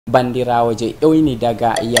bandirawo je ƴowni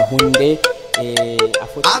daga Yaoundé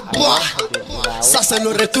ça c'est le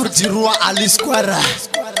retour du roi ALICHINE.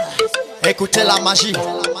 Écoutez la magie.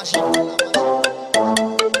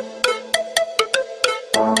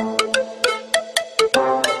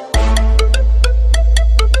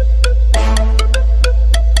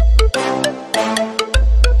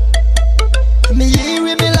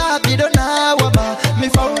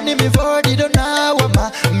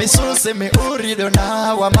 Mi sunse mi uri do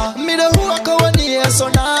na wama mi do huwa kawani eso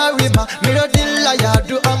na wima mi do dilla ya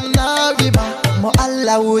du am na wima mo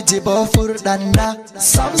alla wuji bo furdana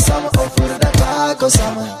sam o furdata ko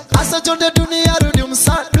sama asa jonde dunia rudum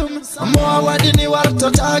sadum mo wadini warto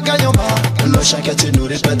taga nyoma lo shanke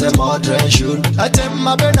tinuri pete modern jour atem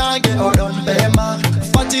mabenage odon bema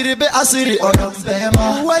fatiri be asiri odon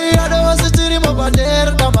bema wai ado wasitiri mo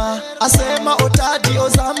bader dama asema otadi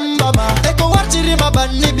ozambama eko watiri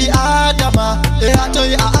mabani bi adama e ato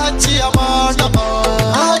ya achi amana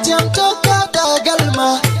achi amtoka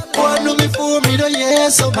dagalma wanu mi fu mi do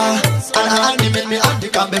yeso ma ani mi andi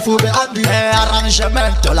kambe fu be andi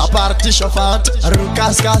arrangement la partie chauffante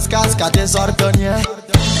rukas ka désordonnier.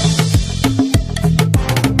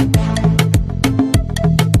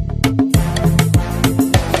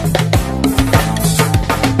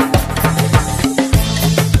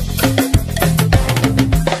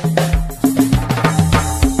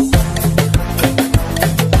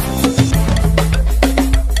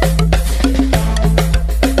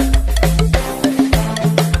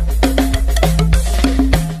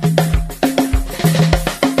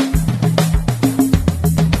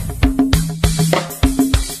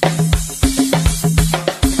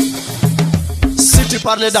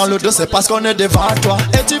 Parler dans le dos, c'est parce qu'on est devant toi.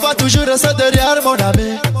 Et tu vas toujours rester derrière mon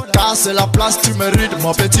ami. Quand c'est la place, tu mérites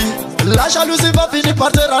mon petit. La jalousie va finir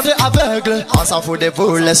par te rendre aveugle. On s'en fout des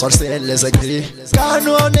vous, les sorciers, les aigris. Car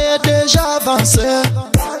nous on est déjà avancé.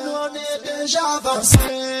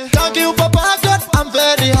 Thank you, Papa God, I'm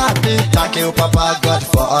very happy. Thank you, Papa God,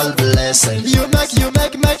 for all blessings. You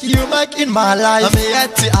make in my life.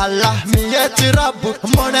 Mieti Allah, mieti Rabbu.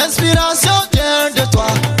 Mon inspiration vient de toi.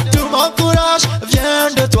 Tout mon courage vient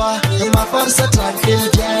de toi. Ma force tranquille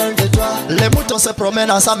vient de toi. Les moutons se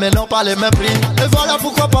promènent ensemble mais n'ont pas les mêmes prix. Et voilà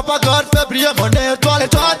pourquoi Papa God fait briller mon étoile. Et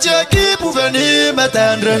toi tu es qui pour venir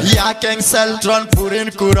m'éteindre? Y'a qu'un seul trône pour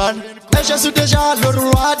une couronne. Et je suis déjà le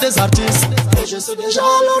roi des artistes.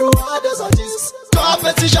 Toi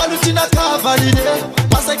petit jaloux tu n'as qu'à valider.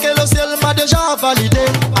 Parce que le ciel m'a déjà validé.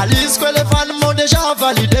 ALICHINE les fans m'ont déjà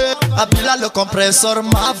validé. Abila le compresseur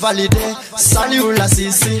m'a validé. Salut la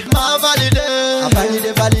Sissi m'a validé.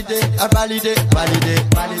 Validé.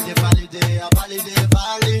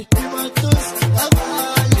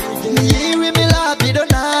 Oui mi la bido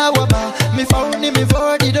na wama. Mi fauni mi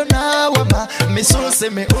vodi do na wama. Mi sunse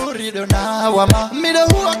mi uri do na wama. Mi do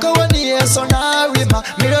huwa kawani eso na wima.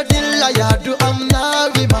 Mi do dilla ya du am na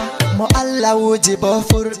wima. Mo alla wuji bo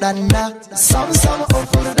furdana sam o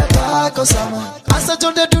furdata ko sama asa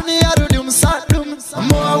jonde dunia rudum sadum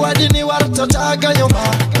mo wadini warto taga nyoma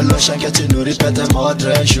lo shanke tinuri pete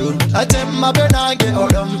modern jour atem mabenage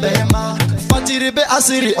odom bema fatiri be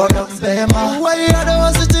asiri odom bema wai ado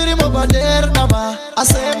wasitiri mo bader dama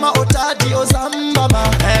asema otadi ozambama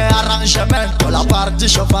arrangement la partie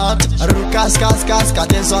chauffante rukas ka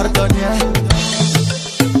désordonnier.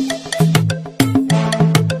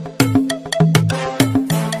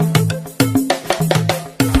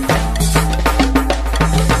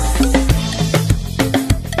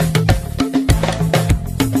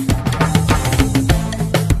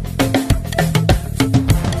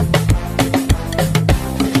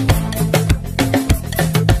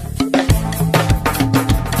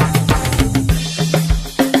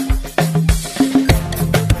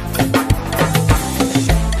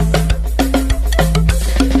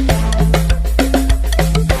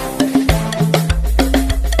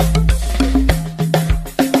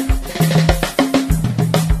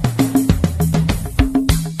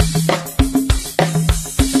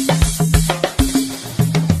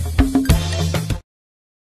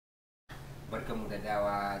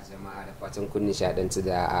 Kun nishadantu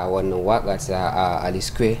da wannan waka ta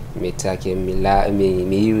ALICHINE mai take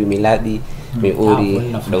miladi mai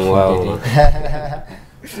ori dan wawo.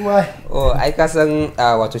 Oh ai ka san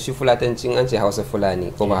wato shi fulatancin an ce Hausa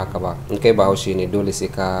Fulani ko ba haka ba in kai ba Haushe ne dole sai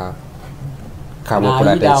ka kama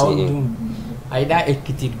fulatanci ayda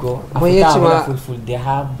ekkititgo mo yeccima fulfulde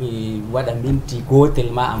ha be wada minti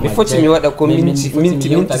gotel ma mi foti mi wada ko minti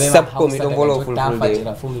sappo mi don volo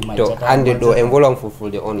fulfulde to hande do en volon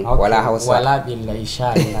fulfulde on wala hausa wala billahi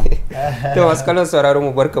inshallah to maskalan sauraro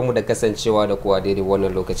mu barkamu da kasancewa da kowa daidai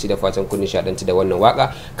wannan lokaci da fatan kun nishadanci da wannan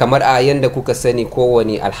waka kamar a yanda kuka sani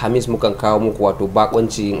kowani alhamis mukan kawo muku wato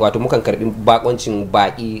bakonci wato mukan karbi bakoncin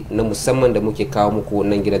baki na musamman da muke kawo muku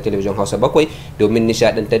nan gidan television Hausa 7 domin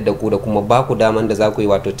nishadantar da ku da kuma baku daman da za ku yi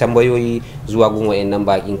wato tambayoyi zuwa gun wayannan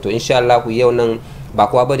bakin to insha Allah yau nan ba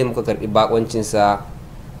kowa bane muka karbi bakoncin sa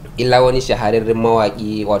illa wani shahararren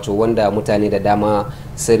mawaki wato wanda mutane da dama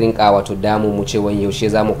sun rinka wato damu mu cewa yaushe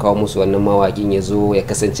zamu kawo musu wannan mawakin ya zo ya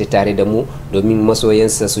kasance tare da mu domin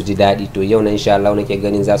masoyansa su ji daɗi to yau nan insha Allah nake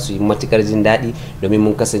ganin za su yi matukar jin daɗi domin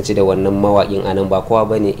mun kasance da wannan mawakin anan ba kowa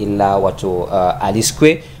bane illa wato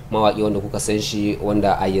ALICHINE mawaki wanda kuka san shi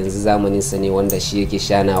wanda a yanzu zamanin sa ne wanda shi yake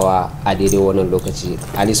shanawa a daidai wannan lokaci.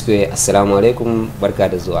 ALICHINE assalamu alaikum barka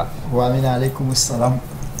da zuwa. Wa amina alaikum assalam.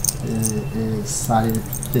 Sare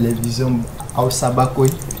television Hausa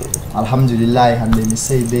 7 alhamdulillah hande mi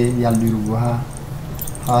seybe yallirugo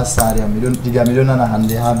ha sare milon diga milon nana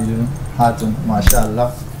hande ha milon hatun masha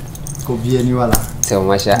Allah ko biyeni wala to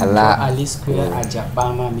masha Allah ALICHINE a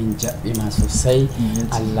jabbama min jabbima sosai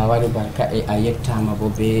Allah wari barka e ayetta ma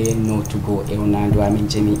bo be notugo ewnando amin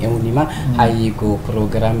jemi ewnima hayigo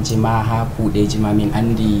programme ji ma ha kuudeji ma min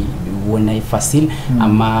andi wonay facile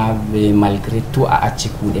amma malgré tout a acci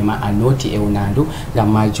kuude ma a noti ewnando ngam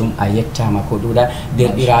majum ayetta ma ko duda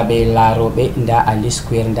derɗiraɓe laroɓe nda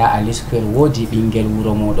ALICHINE wodi ɓingel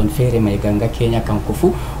wuro moɗon feere may ganga Kenya kanko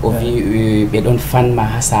fu o wi ɓe ɗon fanma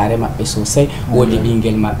ha sare maɓɓe sosai wodi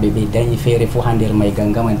ɓingel maɓɓe ɓe dañi feere fu ha nder may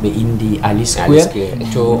ganga man ɓe indi ALICHINE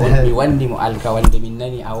to on mi wandi mo alkawalde min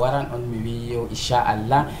nani a waran on mi wi yo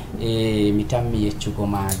inchallah mi tammi yeccugo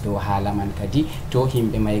ma dow haala man kadi to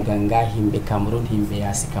himɓe may ganga himɓe Cameroun himɓe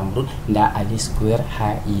yasi Cameroun nda ALICHINE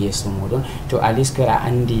ha yeso moɗon to ALICHINE a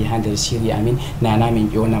andi ha nder shiri amin nana min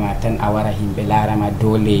ƴonama tan a wara himɓe larama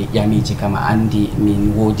dole ƴamiji kama andi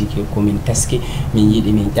min wodi komin taski min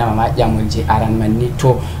yiɗi min ƴamama ƴamolji aran man ni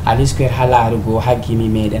to ALICHINE ha larugo ha gimi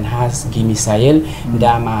meɗen ha gimi Sahel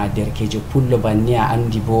ndama derkejo pullo banni a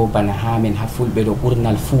andi bo bana ha men ha fulɓe ɗo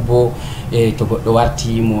ɓurnal fu bo to goɗɗo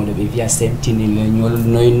warti moɗo ɓe wiya semtini leñol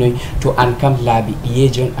noy to an kam laabi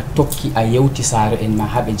ƴiyejon a tokki a yewti saaro en ma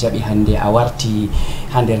haɓe jaɓi hande a warti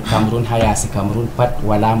ha nder Cameroun ha yasi Cameroun pat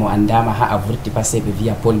wala mo andama ha a vurti passé ɓe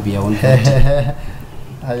wiya Paul Biya on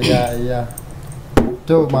aya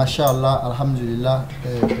to mashallah alhamdulillah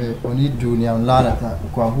oni duniya on larata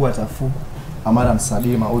ko a huwata fu amaran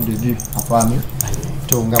salima au début a fami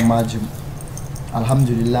to ngam majum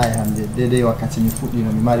alhamdulillah hande dede wakati mi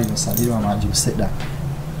fuɗɗino mi mari no salima majum seɗɗa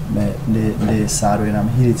mais nde saaro en am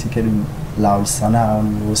hiriti kedum lawol sana'a on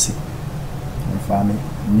mi wosi mi fami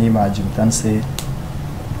ni majum tan se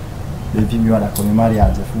ɓe wi mi waɗa ko mi mari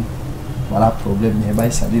haje fu wala problème mi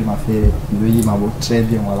heɓay saɗirma feere miɗo yima bo très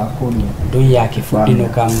bien wala ko ɗum ɗum yaake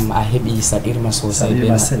fuɗɗino kam a heɓi saɗirma sosai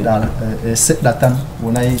saɗirma seɗɗa tan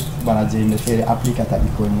wonayi bana je yimɓe feere applicata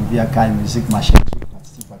ɓikkoye mum wiya kay musique machin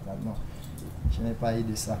participata non je n'ai pas eu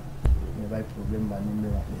de ça mi heɓay probléme bannin ɓe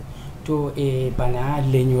maɓɓe to bana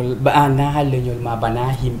leñol bana ha leñol ma bana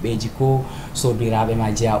himɓeji ko sobiraɓe ma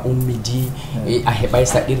je a ummidi a heɓay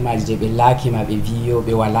saɗirmaji je ɓe laakima ɓe wiyo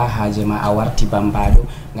ɓe wala haaje ma a warti bambaɗo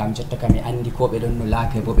ngam jotta kam mi andi ko ɓe ɗon no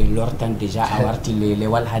laake bo ɓe lortan déjà a warti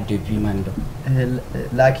lelewal ha début man ɗo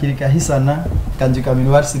laakiri ka hisanna kanjum kam min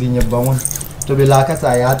warsiri ñebbam on to ɓe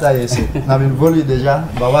laakata yahata yeeso namin volwi déjà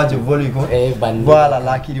babajo volwi ko voilà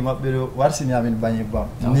laakiri maɓɓe ɗo warsini amin ba ñebbam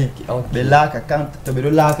ni ɓe laaka kan to ɓe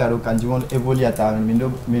ɗo laaka ɗo kanjum on évoluata amin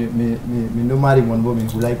min ɗo mari mon bo min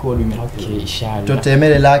hulay ko ɗumen to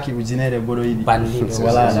temere laaki ujunere bo ɗo yiɗi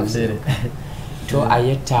voilà ala feere to a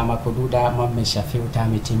yettama ko duɗa mamme Shafiuta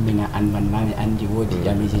mi timmina an man ma mi andi wodi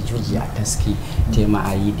ƴamiji jurji a taski tema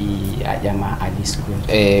a yiɗi a ƴama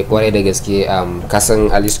ALICHINE kwarai da gaske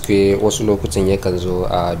kasan ALICHINE wasu lokutan yakan zo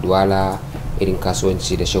a Duwala irin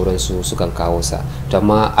kasuwanci da shauransu sukan kawo sa to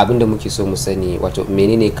amma abinda muke so mu sani wato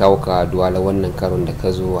menene kawo ka Duwala wannan karon da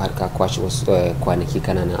ka zo har ka kwashi wasu kwanaki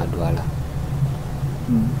kananan a Duwala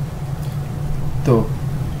to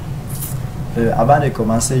avant de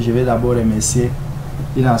commencer, je vais d'abord remercier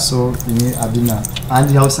Inaso, ini Abina.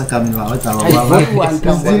 Andi Hausa kamin wa wata wa.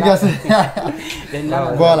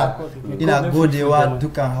 Voilà. Ina godewa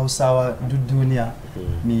dukan Hausawa duk duniya.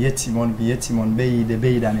 Mi yetimon beyi de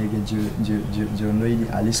beyi da nege jo noidi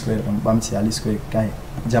ALICHINE on bamti ALICHINE kai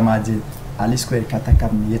jamaje ALICHINE kataka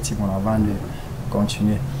mi yetimon avant de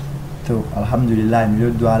continuer. To alhamdulillah mi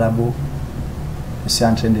do Duwala bo je suis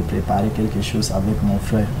en train de préparer quelque chose avec mon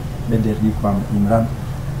frère Bederdi Kwam Imran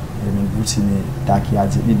et min boutine taki a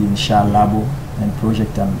dit inshallah bo un projet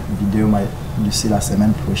en vidéo mais d'ici la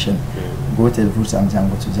semaine prochaine gotel vous am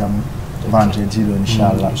jango to jam vendredi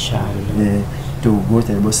inshallah et to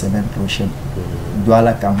gotel bo semaine prochaine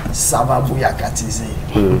duala kam sababu ya katize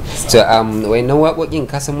to wayannan waƙoƙin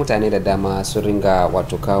kasan mutane da dama sun ringa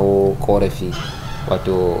wato kawo korafi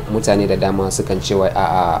wato mutane da dama sukan cewa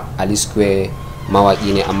a Ali Square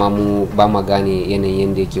mawaki ne amma mu ba ma gane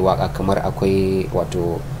yanayin da yake waka kamar akwai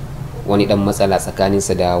wato wani dan matsala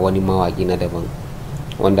tsakaninsa da wani mawaki na daban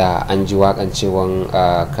wanda an ji wakan cewan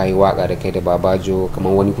kai waka da kai da Babajo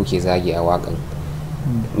kamar wani kuke zagi a wakan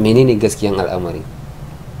menene gaskiyan al'amari?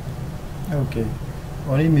 Okay,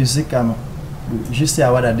 wani music am juste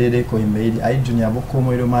ya wada daidai ko himbe ai duniya bo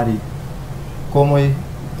komai do mari komai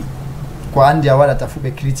ko andi ya wada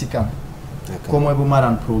tafuke critique komai bo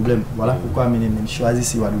maran problem wala pourquoi min choisi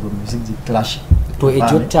si wadu music di clash to e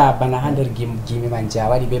jotta bana handar gimi man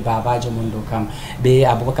jawari be Babajo mun do kam be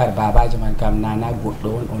Abubakar Babajo man kam nana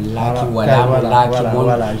goddo on laki wala mo laki mon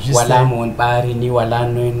wala mon bari ni wala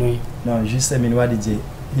noy non juste min wadi je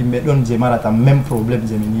himbe don je marata même problème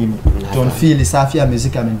je min yimi ton fili safia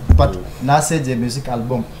musique amen pat na se je musique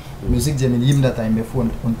album musique je min yimda ta himbe fon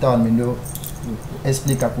on tawan min do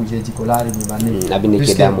explica kuje jikolari ni bane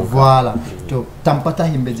puisque voilà to tampata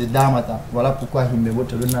himbe je damata voilà pourquoi himbe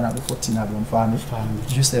boto don na do fotina don fami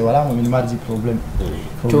juste voilà mo min marji problème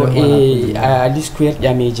to Ali Square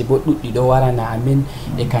ya meje bo duddi do warana amin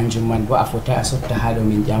e kanjum man bo afota asotta hado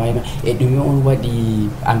min jamaima e dum on wadi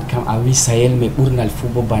an kam a wi sayel me burnal fu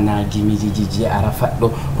bo bana gimi jiji arafat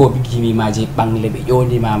do ko gimi maje bangle be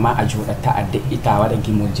yoni mama a joda ta adde ita wada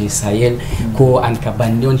gimo je sayel ko an ka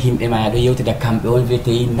bande on himbe ma do yewte da kambe on vete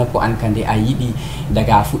inna ko an kande a yidi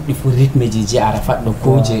daga fuddi fu rythme jiji arafat do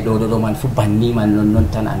ko je do man fu banni man non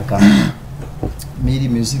tan an kam midi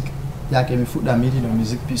musique yake mi fudda midi no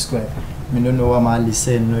musique puisque mi non no ma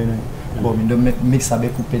lycée no bon mi do mix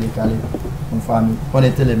avec couper les calés on famille on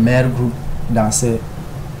était les meilleurs groupes danseurs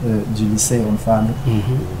du lycée on famille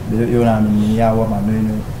yo na mi ya wa ma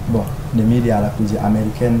no bon de midi à la coupe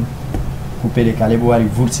américaine couper les calés bo ari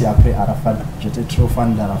vurti après Arafat j'étais trop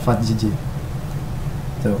fan d'Arafat DJ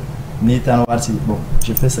donc ni tan warti bon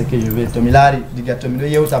je fais ce que je veux to milari diga to mi do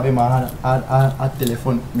yewta be ma a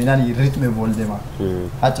téléphone minani rythme voldema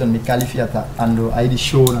haton mi qualifiata ando aidi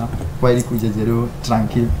show na ko aidi ku jejero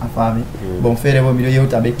tranquille a fami bon fere bo mi do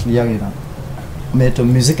yewta be client ina mais to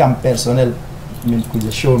musique en personnel min ku je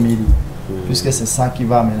show midi puisque c'est ça qui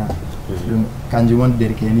va maintenant donc quand je monte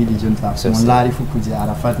derrière ni di jonta mon lari fu ku je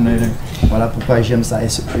Arafat no voilà pourquoi j'aime ça et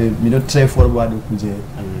mi do très fort bois de ku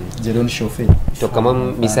je don chauffer to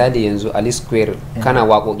kaman misali yanzu Ali Square kana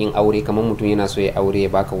waƙoƙin aure kaman mutum yana so ya aure ya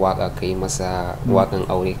baka waka kai masa waƙan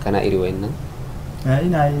aure kana iri wayannan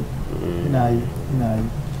ina yi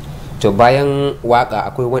to bayan waka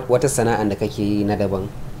akwai wata sana'a da kake yi na daban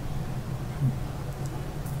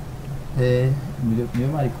mi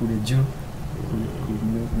mari ku de jo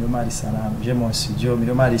mi mari sana'a je mon studio mi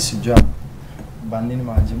mari studio bandin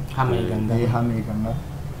majum hame ganga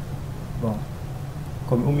bon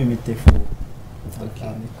comme umi mi tefo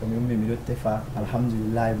comme umi mi do tefa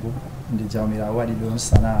alhamdulillah bo ndi jamira wadi don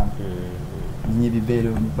sana ni bi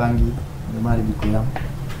belo mi bangi mi mari bi kuyam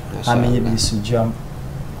ame bi sujam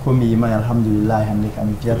ko mi ma alhamdulillah hande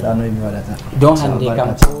kam fiata no mi wadata don hande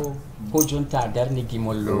kam ko jonta darni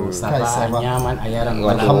gimollo saba nyaman ayaran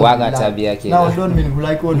wala waga tabiya ke na don min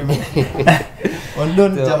hulai ko dum on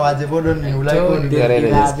don jamaaje bo don min hulai ko dum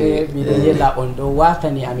be mi de yela on do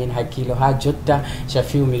watani amin hakkilo ha jotta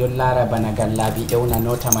Shafiu mi don lara bana gallabi ewna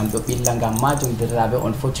nota man do billa ngam majum dirrabe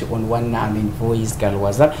on foti on wanna amin voice gal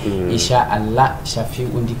whatsapp insha Allah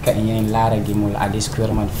Shafiu ndikka yen lara gimol Ali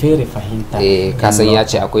Square man fere fahimta kasan ya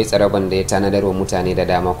ce akwai tsaraban da ya tanadarwa mutane da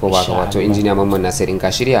dama ko baka wato injiniya Mamman Nasir in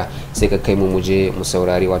ka shirya sai ka kai mu muje mu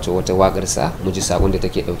saurari wato wata wakar sa mu ji sakon da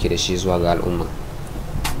take dauke da shi zuwa ga al'umma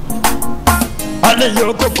ana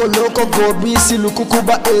yoko koloko gobisi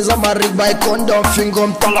lukukuba eza mariba ikondom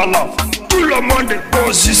fingom talala tout le monde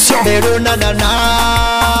position pero nanana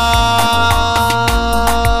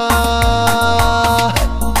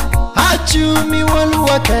hachumi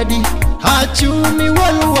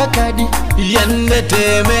walu wakadi yande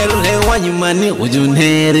temerle wanyumani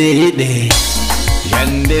ujunere de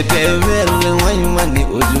yande temerle wanyumani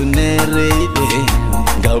ujunere de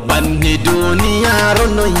gabani duniya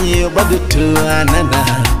rono ye bagutu anana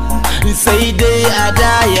sai dai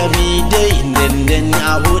adaya mi dai ndenden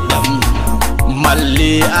ahudam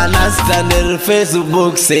malli anastaner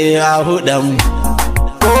Facebook sai ahudam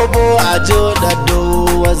kobo ajoda do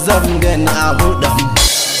wa zamgan a hudam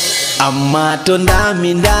amma to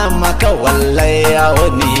ndami ndama ka wallahi ya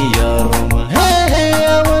wani yoroma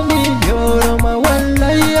ya wani yoroma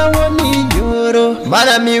wallahi ya wani yoro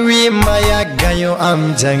mana mi wi maya gayo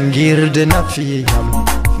am jangirde na fiyam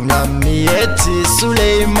ngami yeti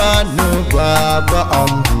Suleimanu baba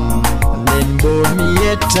am Nimbo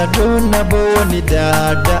miyeta dona boni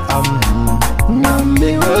dada am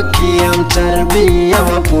Nambi hoki am tarbiya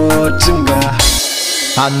wa potunga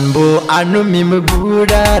Anbo anu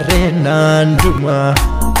mimubuda renanduma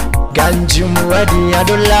Ganjumu wadi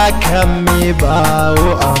adola kami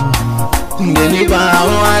bao am Ngeni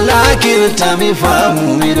bawo ala kirta mi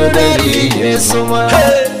famu midodari yesuma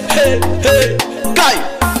Hey Kai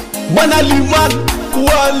Bana liman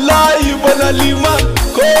Wallahi bana liman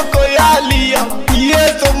Koko yalia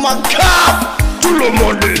Yeso makap Tout le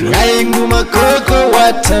monde Ngainguma koko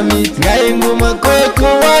watami Ngainguma koko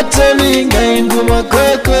watami Ngainguma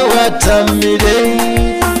koko watami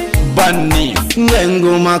Bani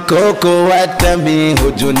Ngainguma koko watami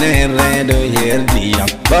Hujune redo yerdiya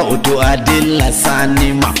Bautu adilla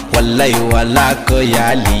sanima Wallahi walako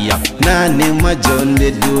yalia Nani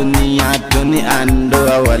majonde dunia Tuni ando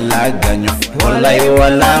wala ganyo Wallahi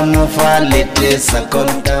wala mufalite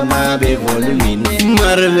Sakonta mabe volumine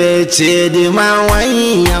Marve chedi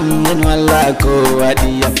mawayam Nen walako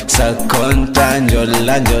wadiya Sakonta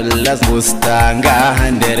njolla njolla Mustanga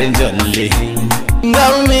handere njolli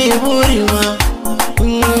Ngami burima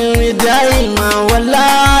Ngami daima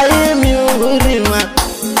Wallahi mi burima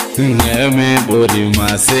Ngami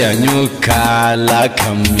burima Se anyuka la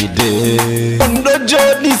kamide Ondo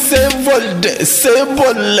jodi se volde Se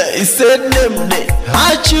bolle Se demde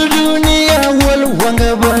Hachu dunia wal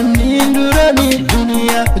wanga bani ndurani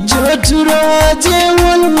dunia Joturo aje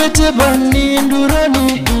wal wete bani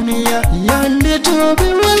ndurani dunia Yande tobe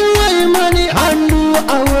wal waimani handu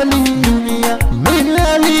awani dunia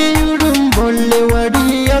Minali yudum bolle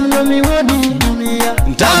wadi yamnami wadi dunia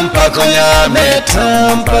Tampa konyame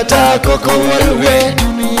Tampa tako kowalwe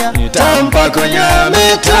dunia Tampa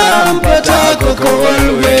konyame Tampa tako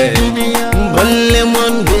kowalwe Bolle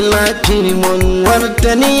mon bila kini mon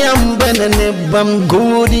Wartani ambana nebam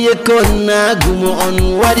Gudi ekona gumo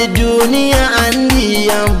on Wadi dunia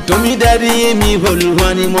andiyam Tomi dari mi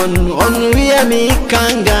holwani mon On wiya mi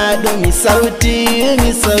kanga do mi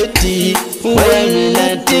sauti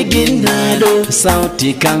Wayna teginado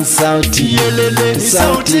Sauti kam sauti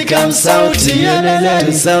Sauti kam sauti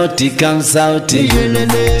Sauti kam sauti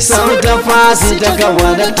Sauta fasi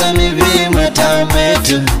takawada tamivima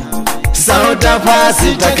tametu Sauta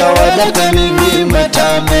fasi takawada tamivima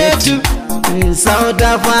tametu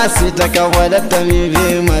Sauta fasi takawada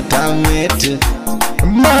tamivima tametu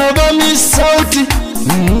Baba mi sauti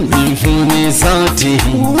Mifuni sauti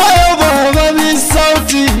Baba mi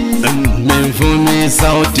sauti Mifuni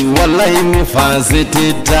sauti Wallahi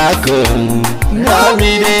mifaziti tako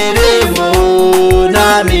Nami dedemo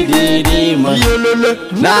Nami dedema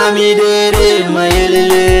Nami dedema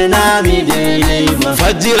Yelele Nami dedema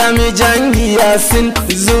Fajira mi jangi yasin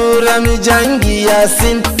Zura mi jangi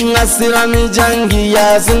yasin Ngasira mi jangi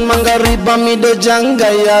yasin Mangariba mi do janga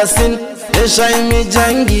yasin Eshay mi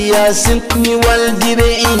jangi yasin Mi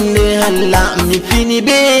waldibe inde halla Mi fini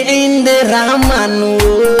be inde ramanu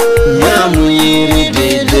Yamu yiri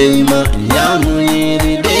dedema Yamu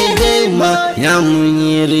yiri dedema Yamu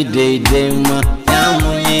yiri dedema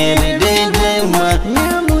Yamu yiri dedema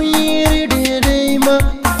Yamu yiri dedema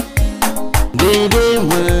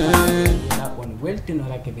Dedema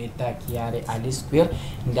weltinorake be takiyare Ali Square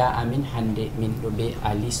nda amin hande min ɗo be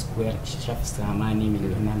Ali Square chef samani min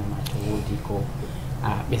ɗo nanama to wodi ko a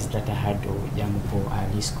ɓesdata ha dow jamugo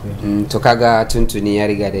Ali Square. To kaga tuntuni ya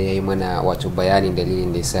riga da yayi mana wato bayanin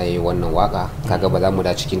dalilin da yasa yayi wannan waka, kaga ba za mu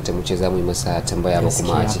da cikin ta mu ce za mu yi masa tambaya ba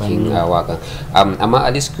kuma a cikin wakan. Amma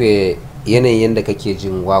Ali Square yanayin yanda kake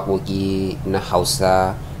jin waƙoƙi na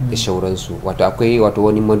Hausa da shauransu, wato akwai wato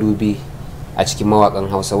wani madubi a cikin mawakan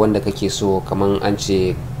Hausa wanda kake so kaman an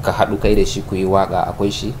ce ka haɗu kai da shi ku yi waka,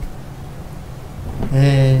 akwai shi?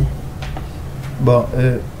 Bon,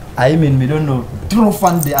 I mean, we don't know. True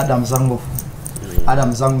fan de Adam Zango.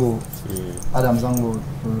 Adam Zango.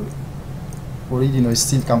 Original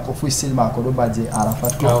still camp of still Marco Badje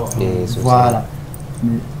Arafat. Voilà.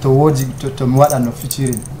 To wodi to mwada no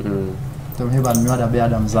featuring. To heba mwada be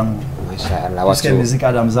Adam Zango. Mashallah, wato music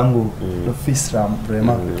Adam Zango the fist ram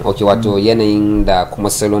vraiment. Okay, wato yanayin da kuma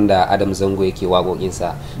salon da Adam Zango yake waƙoƙin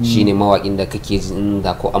sa shine mawaƙin da kake jin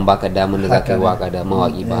da ko an baka damar da zaka yi waka da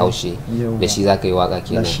mawaƙi Bahaushe da shi zaka yi waka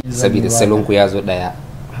kenan saboda salon ku ya zo daya.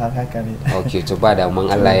 haka ne. Okay, to ba da mun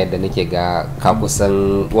Allah yadda nake ga ka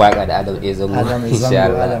kusan waka da Adam Ezango insha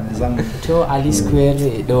Allah. To Ali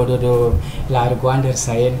Square do larugo under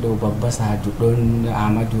Sahel do babba Sadu don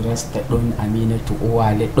Amadou Rasta don Aminatu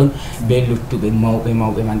Owale don be luttube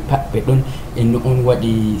mawbe man patbe don en on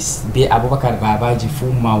wadi be Abubakar Babaji fu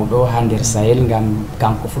mawdo under Sahel ngam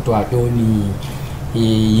kanko futo a doni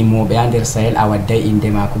yimoɓe ha nder Sahel a wadday inde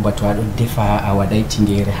mako bato aɗo defa a waɗay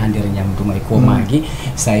tingere ha nder ñamdu may ko magi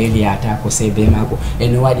Sahel yata ko sey be mako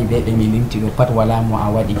eno waɗi ɓe ɓe mininti ɗo pat wala mo a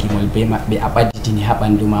waɗi gimol be maɓɓe a ɓadditini ha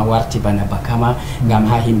ɓandu ma warti bana bakama ngam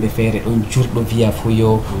ha himɓe feere ɗon jurɗo wiya fu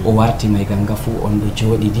yo o warti may ganga fu on ɗo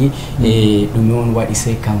joɗiɗi e ɗume on waɗi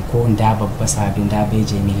sey kanko nda babba Sadu nda be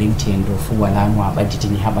je mi limti en ɗo fu wala mo a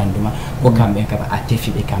ɓadditini ha ɓandu ma ko kamɓe kaba a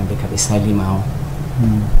tefi ɓe kamɓe kaɓe salima on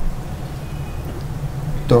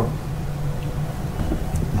to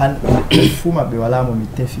an fu maɓɓe wala mo mi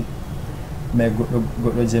tefi mais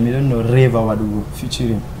goɗɗo je miɗon no rêve waɗugo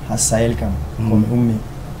featuring ha Sahel kam komi ummi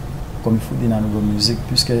komi fuɗɗinanugo musique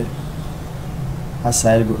puisque ha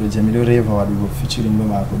Sahel goɗɗo je miɗo rêve waɗugo featuring ɗo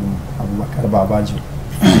mako ɗum Aboubacar Babaji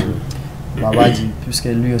Babaji puisque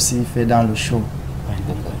lui aussi fait dans le show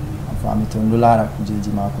enfin mi ton ɗo lara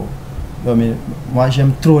kujeji mako ɗo moi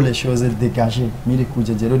j'aime trop les choses dégagées miɗi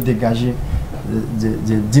kujeje ɗo dégagé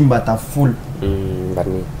je dimbata full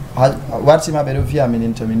wartima ɓe ɗo wiya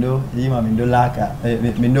minin to min ɗo yima min ɗo laaka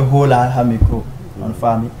min ɗo hoola ha micro on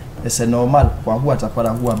faami et c'est normal ko a huwata pat a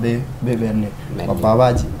huwa be ɓernde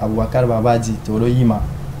Babaji Aboubacar Babaji to ɗo yima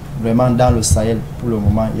vraiment dans le Sahel pour le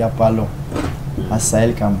moment il y a pas long ha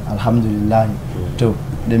Sahel kam alhamdulillahi to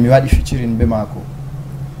nde mi waɗi featuring be mako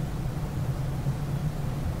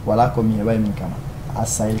wala ko mi heɓay min kama a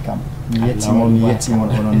Sahel kam mi yettimon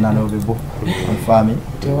onon nanoɓe bo on faami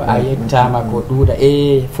to a yettama ko ɗuuɗa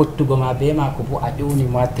e fottugo ma be mako bo a ƴewni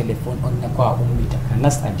ma téléphone on na ko a ummita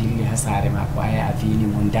kanas a dilli ha saare mako a yaha a wini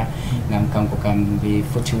mum da ngam kanko kam ɓe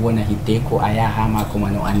foti wona hidde ko a yaha ha mako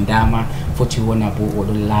man o andama foti wona bo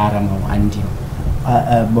oɗon laarama o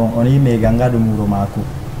andima bon on yime ganga ɗum wuro mako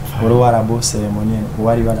oɗo wara bo cérémonie o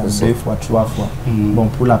wari waɗa 2 fois 3 fois bon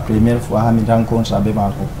pour la première fois ha mi rencontre be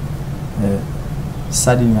mako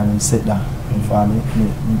sadini amin seɗɗa fami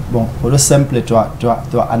bon oɗo simple to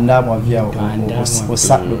andamo a wiya o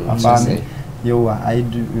saɗɗo a fami yewwa a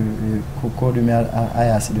yiddu ko ɗume a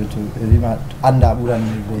yasi ɗo to wima anda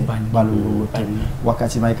ɓuranni ɓe ballugo to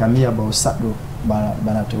wakkati may kam miya ba o saɗɗo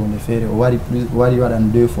bana to hunde feere o wari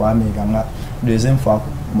waɗan 2 fois mais ganga deuxième fois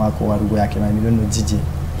mako warugo yake may miɗon no jije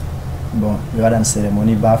bon ɓe waɗan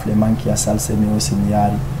cérémonie bafle manki a salse mi aussi mi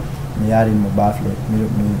yaari mo bafle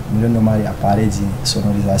miɗon no mari appareil ji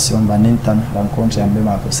sonorisation bannin tan rencontre am ɓe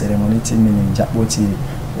mako cérémonie timmini mi jaɓɓotiri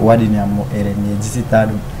o waɗini am mo ere mi yejjitita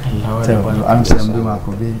ɗum o amti am ɓe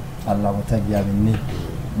mako be Allah mo tagi amin ni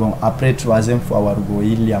bon après troisième fois warugo o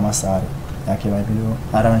yilli ama saare yake may miɗo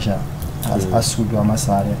arrange a suudu ama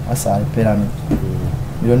saare peramin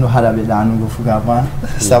miɗon no haɗa ɓe ɗanugo fugama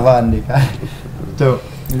ça va ande ka to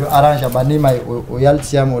miɗo arrange banni may o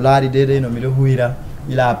yaltiyam o laari dedei no miɗo huyra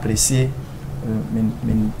il a apprécié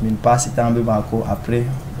min passi temps be mako après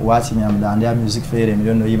o watini am da ande a musique feere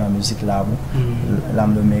miɗon no yima musique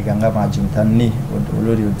lamɗo me ganga majum tan ni o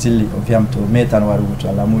lori o dilli o wiyam to me tan warugo to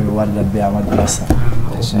Allah muyi o warda be Amadou Rasta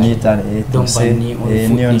ni tan e to se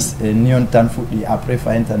ni on tan fuɗɗi après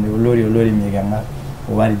fayintande o lori me ganga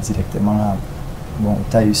o wari directement ha bon o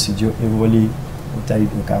tawi studio évolue o tawi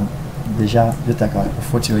ɗo kam déjà jotaka o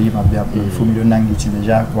foti o yima be am fu miɗo nangiti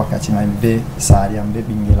déjà wakkati may be saari am be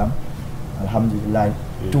ɓinguel am alhamdulillah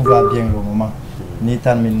tout va bien le moment ni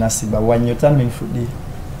tan min nasiba wañño tan min fuɗɗi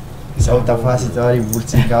sauta fasi ta wari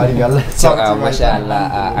burti ka wari galla masha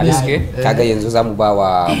Allah aliske kaga yanzu zamu ba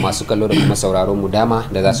wa masu kallo da kuma sauraro mu dama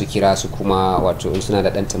da za su kira su kuma wato in suna da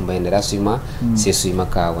dan tambayan da za su yi ma sai su yi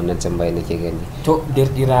maka wannan tambayan da ke gani to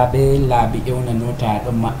derɗiraɓe laabi ƴewna nota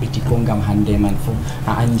ɗon maɓɓiti ko ngam hande man fu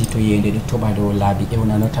a andi to yende ɗo toɓa dow laabi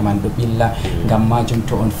ƴewna nota man ɗo ɓilla ngam majum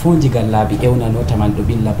to on fu jigal laabi ƴewna nota man ɗo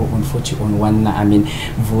ɓilla bo on foti on wanna amin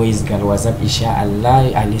voice gal whatsapp inchallah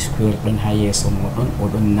Ali Square ɗon ha yeeso moɗon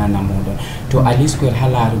oɗon nana moɗon to Ali Square ha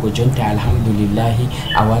larugo jonta alhamdulillahi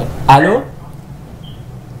awar allo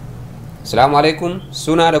assalamu alaikum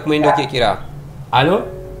suna da kuma inda ke kira allo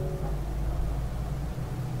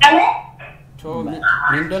to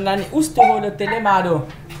min ɗon nani usto holo télé maɗo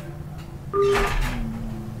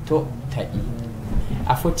to taƴi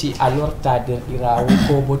a foti a lorta derɗirawo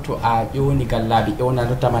ko bo to a ƴoni gal laabi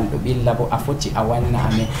ƴewnanota man ɗo ɓilla bo a foti a wanna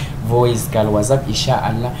amen voice gal whatsapp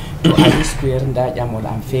inchallah to Ali Square nda ƴamol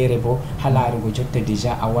am feere bo ha larugo jotta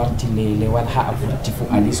déjà a warti lelewal ha a furti fu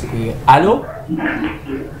Ali Square allo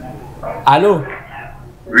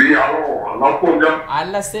Oui, allo, Allah ko jam.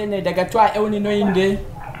 Allah sene daga to a ewni no inde.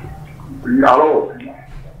 Oui, allo.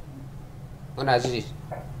 Ona ji.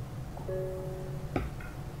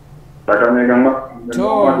 Daga me ganga.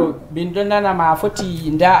 To bindo nana ma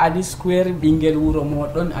foti nda Ali Square bingel wuro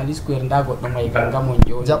modon Ali Square nda goddo may ganga mon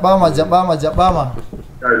joni. Jabama.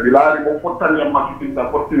 Kay bilari mo fotan ya makin ta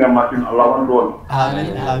fotin ya makin Allah wandon.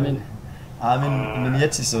 Amin min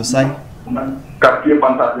yetti sosai. Kapke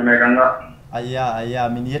pantat me ganga. Aya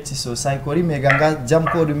min yetti sosai kori me ganga jam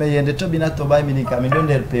ko dume yende to bina to bay min ka min don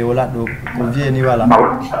der pe wala do ko vieni wala.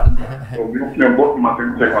 To bi ne bot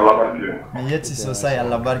makin tek Allah barki. Min yetti sosai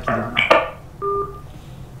Allah barki.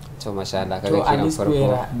 To masha Allah To kaga Ali kenan farko.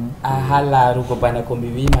 Square a halaru ko bana ko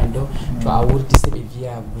mi wi mando to a wurti se be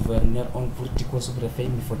via gouverneur on wurti ko su prefet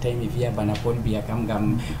mi fotay mi via bana pol biya kam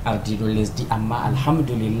gam ardido lesdi amma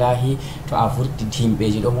alhamdulillah to a wurti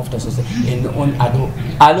timbeji do mofta sosai en on ado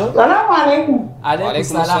allo Assalamu alaikum.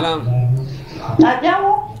 alaikum salam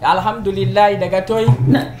Ajamu. alhamdulillah daga toy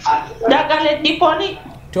Daga leddi poli.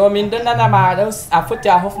 to min don nana ma do a foti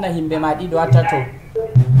a hofna himbe ma dido atato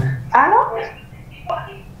Allo?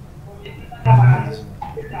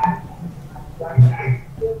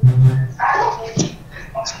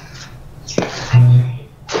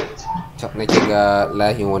 To nake ga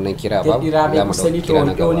lahin wannan kira ba. Dirabe kusani to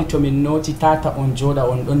on doni to min noti tata on joda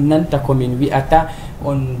on don nanta ko min wi'ata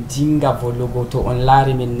on dinga volugo to on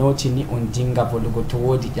laari min noti ni on dinga volugo to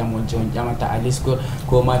wodi jamon jon jamata Ali Square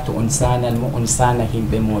ko ma to on sanal mo on sana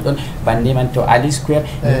himbe modon bande man to Ali Square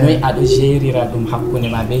noy ado jerira dum hakkune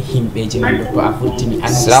ma be himbe je min to a furtini.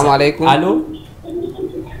 Assalamu alaikum. Allo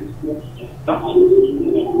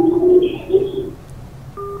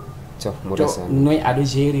to murasa noy ado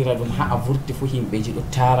jerira dum ha a vurti fu himbeji do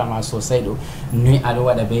tarama sosai do noy ado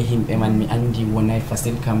wada be himbe man mi andi wonay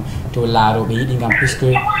fasil kam to laaro be yidi ngam puisque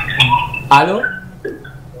allo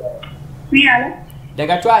Oui, allo?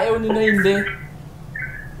 daga to a ewni no inde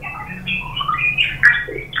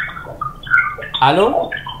allo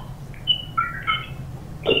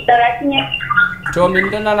Tarakinya. to min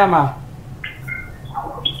do nanama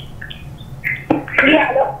Oui,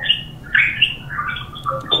 allo?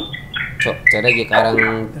 to ta rage karan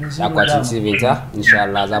akwatin TV ta insha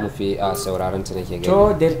Allah za mu fi sauraron ta nake gani.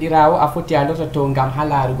 to derdirawo a foti a lota to ngam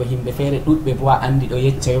halarugo himbe fere dudbe bo a andi do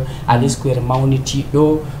yeccayo Ali Square mawniti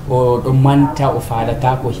do o do manta o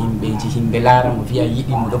falata ko himbeji himbe lara mo viya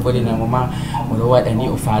yidi mo do bolina mo ma mo do wadani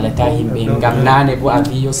o falata himbe ngam nane bo a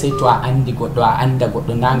biyo sai to a andi goddo a anda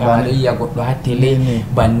goddo nanga ado yiya goddo ha tele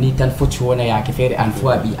banni tan foti wona yake fere an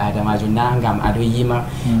fu abi adamajo nangam ado yima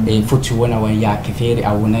e foti wona wan yake fere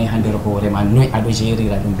a wonay hander hore man noy ado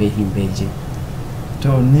jerira dum be himbeji.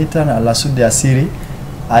 To ni tan Allah sudde asiri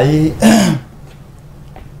ay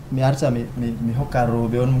mi arta mi hokka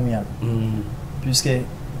robe on muyal puisque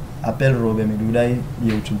appel robe mi dudai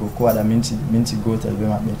yewtugo ko ada minti gotel be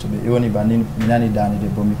mabbe to be yoni banin minani dani de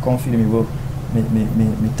bo mi confirme bo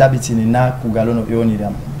mi tabitini na kugalono yoni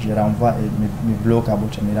dam je renvoie et mi bloque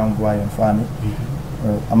aboto mi renvoie yon fami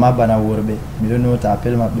amma bana worbe mi do nota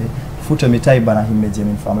appel mabbe futo mi tay bana himbe je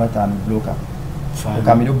min famrata mi bloka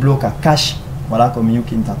ka mi do bloka cash wala ko mi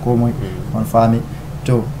yukinta ko moy on fami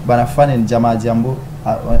to bana fanen jama jambo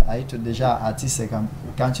aito déjà artiste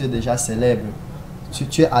quand tu es déjà célèbre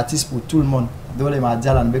tu es artiste pour tout le monde dole ma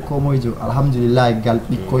jalan be ko moy jo alhamdulillah gal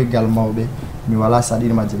ko gal mawbe mi wala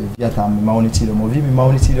sadir ma jebe viata mi mawniti do mo vi mi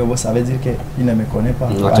mawniti do bo ça veut dire que il ne me connaît pas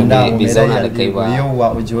anda o yo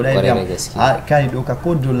wa o jore kai do ka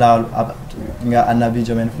ko do la nga annabi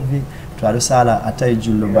jo men fufi to ado sala atay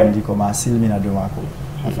jullo bandi ko ma silmina do mako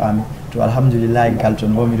afami to alhamdulillah gal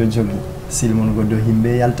ton bo mi do jogi silmon go do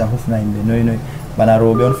himbe yalta hofna himbe noy bana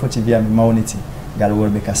robe on foti via mi mawniti gal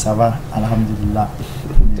worbe ka sava alhamdulillah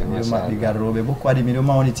ma digar robe bo ko adi mi do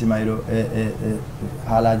mawniti maydo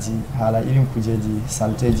hala irin kujeji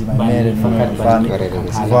salteji mai mere no fami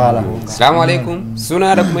voilà. Assalamu alaikum.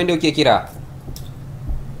 Suna da kuma inda kuke kira?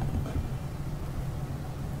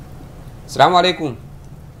 Assalamu alaikum.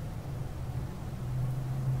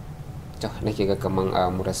 To nake ga kaman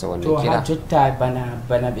mu rasa wannan kira. To jotta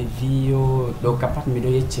bana be video do kapat mi do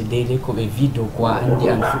yecce dede ko be video ko andi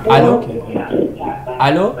an allo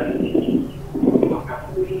allo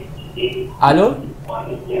allo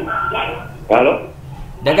Allo?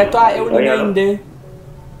 daga to a ewni no inde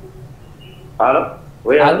Allo?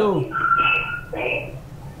 Oui, allo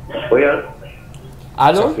oui,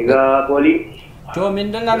 allo Diga poli. to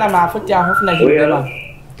min don nana ma foti a hofna himbe ma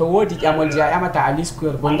to wodi jamol je amata Ali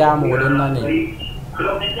Square gonda mo don nane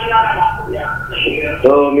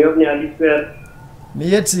To mi hofni Ali Square. mi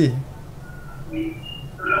yetti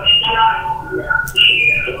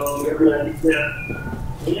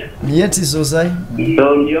mi yetti sosai to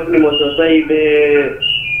jofni mo sosai be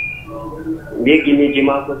gimiji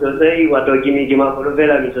mako sosai wato gimiji mako do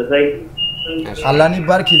vela mi sosai Allah ni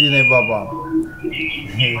barki dine baba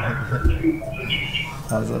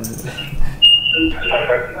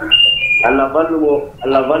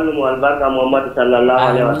Allah ballumo albarka Muhammad sallallahu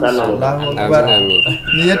alaihi wasallam Allahu akbar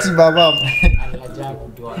mi yetti baba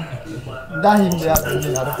dahi ya ni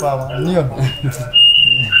arfa niyo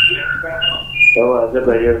yawa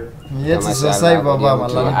zabayir mi yetti sosai baba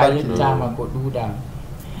Allah ni barki tama ko duda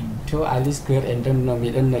to alisquare en donno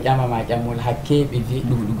mi don no ƴamama ƴammol hakke ɓe vi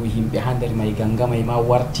ɗuɗugo himɓe ha nder may ganga may ma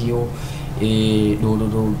wartiyo e ɗo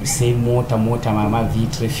sey mota mama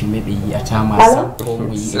vitre fumé ɓe yiyatama sam ko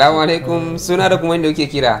mo yi. Assalamu alaikum, suna da kuma inda kuke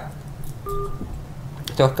kira?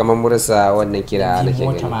 To kamar murasa wannan kira da ke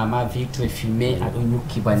mota mama vitre fumé aɗon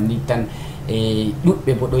yukki banni tan e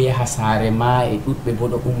ɗuɓɓe bo ɗo yaha saare ma e ɗuɓɓe bo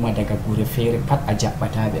ɗo umma daga gure feere pat a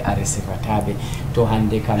jaɓɓataɓe a resifataɓe to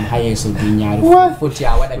hande kam ha yeeso duniyaru foti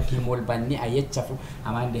a waɗa gimol banni a yecca fu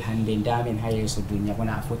amma nde hande ndamin ha yeeso duniya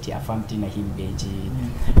bona a foti a famtina himɓeji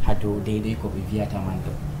ha dow deydey ko ɓe wiyata man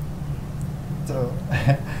ɗo to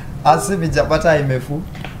asi mi jaɓɓata yimɓe fu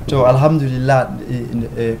to alhamdulillah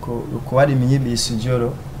ko waɗi mi yiɓi studio ɗo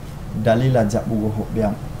dalila jaɓɓugo hoɓɓe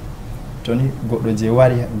am toni goɗɗo je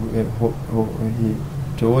wari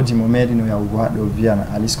to wodi mo meɗino yahugo haɗo wiyana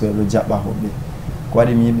alisquare ɗo jaɓɓa hoɓɓe ko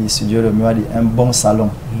waɗi mi yiɓi studio ɗo mi waɗi un bon salon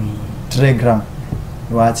très grand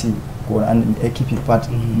mi wati ko an équipe pat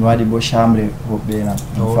mi waɗi bo chambre hoɓɓe nam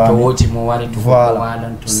to wodi mo wari to voilà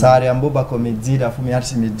saare am bo bako mi jiiɗa fu mi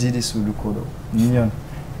arti mi jiiɗi suudu ko ɗo million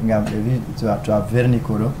ngam ɓe wi to a verni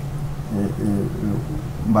ko ɗo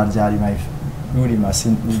mbar jaari may ɗuuɗi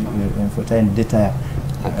machine en fota en détail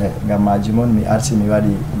ngam majum on mi arti mi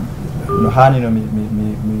waɗi no hani no mi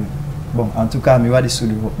bon en tout cas mi waɗi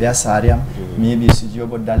suudu hoɓɓe ha saare am mi yiɓi studio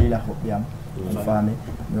bo dalila hoɓɓe am fami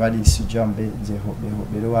mi waɗi studio am be je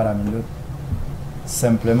hoɓɓe ɗo wara min ɗo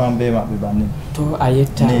simplement be maɓɓe banni to a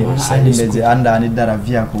yettama yimɓe je anda ani dara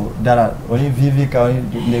wiya ko dara oni vivi ka oni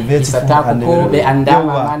nde veti hande ko ɓe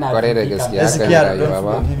andama mana kware da gaskiya gaskiya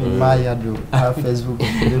ɗon vivi ma yaddo ha facebook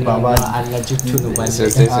be babaji Allah juttuno bande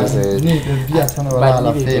ni ɓe wiya tan wala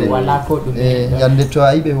ala feere wala ko ɗum yande to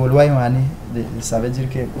a yiɓe wolway mani ça veut dire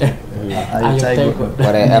que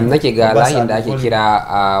kware nake ga layin da ake kira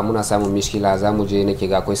muna samun mishkila zamu je nake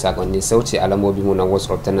ga akwai sakonni sauti a lambobi mu na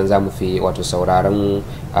WhatsApp ta nan zamu fi wato sauraron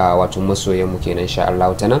wato masoyan mu kenan insha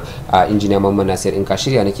Allah ta nan injiniya Mamman Nasir in ka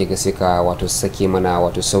shirya nake ga sai ka wato sake mana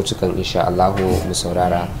wato sautukan insha Allah mu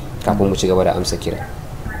saurara kafin mu ci gaba da amsa kira.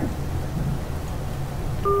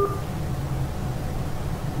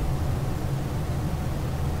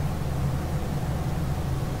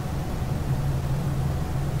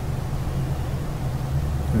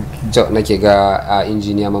 to nake ga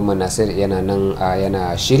injiniya Mamman Nasir yana nan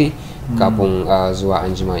yana shiri kafin zuwa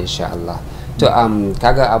anjima insha Allah. To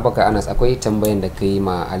kaga Abubakar Anas akwai tambayan da kai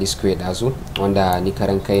ma alisquare dazu wanda ni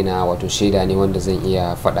karan kaina wato shaida ne wanda zan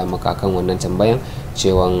iya faɗa maka akan wannan tambayan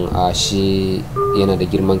cewan shi yana da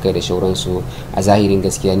girman kai da shauransu a zahirin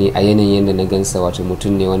gaskiya ne a yanayin yadda na gansa wato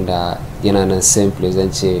mutum ne wanda yana nan simple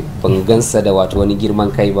zan ce ban gansa da wato wani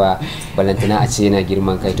girman kai ba balantana a ce yana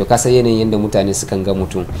girman kai to kasa yanayin yadda mutane sukan ga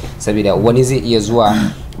mutum saboda wani zai iya zuwa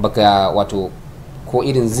baka wato ko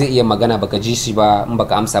irin zai iya magana baka ji shi ba in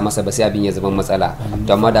baka amsa masa ba sai abin ya zama matsala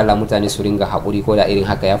to amma da Allah mutane su ringa haƙuri ko da irin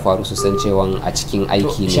haka ya faru su san cewa a cikin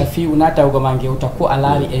aiki ne Shafi'u na tawo mange wuta ko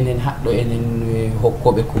alari enen haddo enen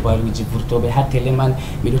hokkobe kubaruji burtobe hattele man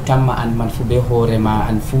mido tamma an man fu be hore ma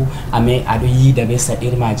an fu ame ado yida be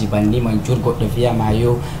sadirmaji banni man jurgo do viya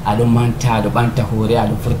mayo ado manta do banta hore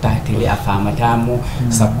ado furta tele a famata mo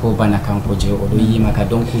sakko bana kanko je o do yima ka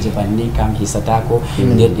don kuje banni kam hisata ko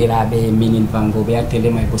dedirabe minin bango be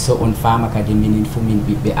tele may ko so on fama kadi minin fu min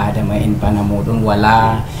bibbe adama en bana modon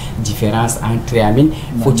wala différence entre amin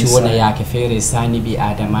foti wona yaake fere sani bi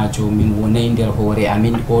adama jo min wonay nder hore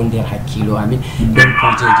amin o nder hakkilo amin don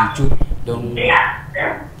kujeji ju don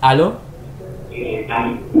allo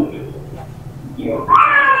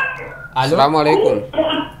assalamu alaikum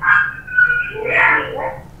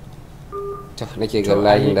to nake ga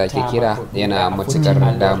layin da ake kira yana matukar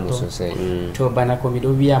damu sosai to bana ko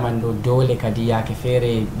mido wiya man do dole kadi yaake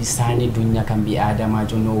fere bisani dunya kam bi adama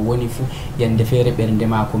jono woni fu yande fere bernde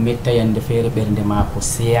mako metta yande fere bernde mako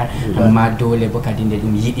seya amma dole bo kadi nde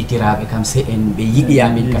dum yiditirabe kam se en be yidi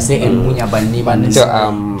amin ka se en munya banni man to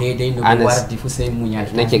dai no wardi fu sai munya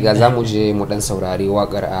nake ga zamu je mu dan saurari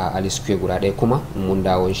wakar alisquare guda ɗaya kuma mun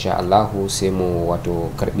dawo insha Allah sai mu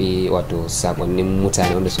wato karbi wato sakonnin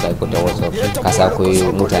mutane wanda suka aika da WhatsApp kasa akwai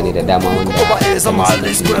mutane da dama wanda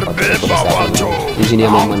injiniya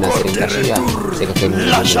Muhammad Nasirin ka shirya sai ka kai mu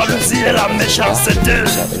La jalousie et la méchanceté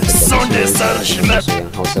sont des sœurs jumelles.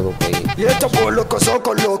 Hausa bakwai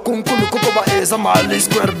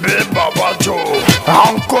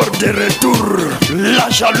Encore de retour. La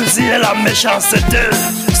jalousie et la méchanceté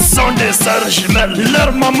sont des sœurs jumelles.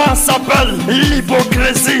 Leur maman s'appelle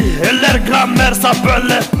l'hypocrisie et leur grand-mère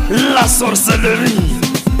s'appelle la sorcellerie.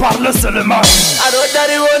 Parle seulement.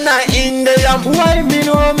 Adodari wona indeyam. Why me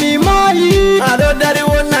know me mai? Adodari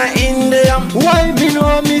wona indeyam. Why me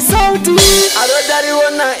know me sauti? Adodari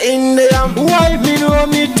wona indeyam. Why me know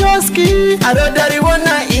me toski? Adodari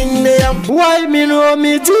wona indeyam. Why me know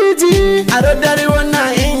me Gigi? Adodari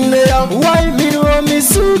wona indeyam. Why me know me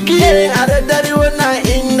Suki? Adodari wona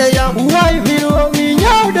indeyam. Why me know me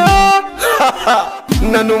Nyauda?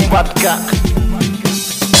 Nanum batka.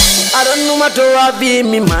 I don't know what to be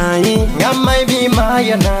me mai. Ngamai be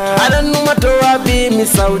mayana. I don't know what to be me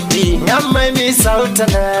Saudi. Ngamai me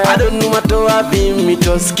Sautana. I don't know what to be me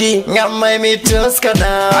Toski. Ngamai me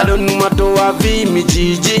Toskana. I don't know what to be me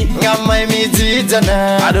Gigi. Ngamai me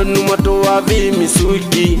Gijana. I don't know what to be me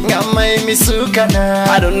Suki. Ngamai me Sukana.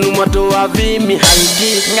 I don't know what to be me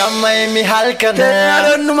Halki. Ngamai me Halkana. I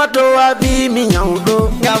don't know what to be me Nyaudo.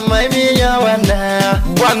 Ngamai me Yawana.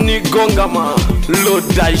 Bwani Gongama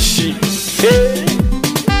Lodaishi. Hey.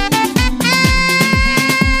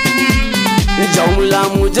 Jaula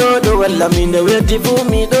mujodo wala minde weti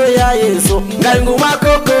fumi do ya yeso. Gangu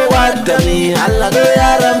makoko watani alla do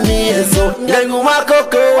ya rami yeso. Gangu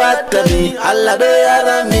makoko watani alla do ya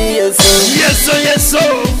rami yeso. Yeso yeso.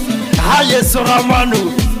 Ha yeso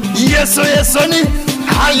ramanu. Yeso yeso ni.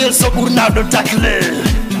 Ha yeso burnado takle.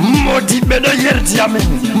 Modi be do yerti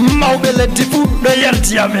amin. Maubele tifu do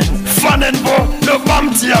yerti amin. Fanenbo do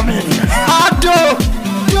bamti amin. Ado.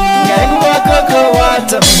 Ngaingu makoko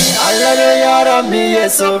watami. Allah do ya rami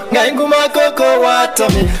yeso. Ngaingu makoko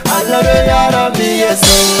watami. Allah do ya rami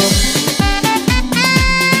yeso.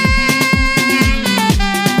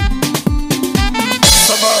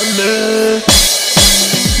 Sabale.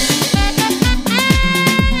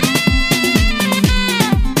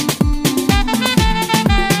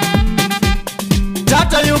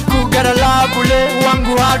 Tata yuku gara labule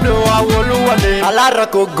wangu ado awolu wale alara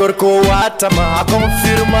ko gorko watama a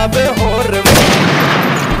confirma be hore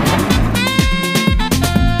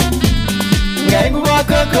Ngaingu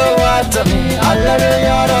makoko watami alara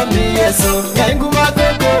yara mi yeso Ngaingu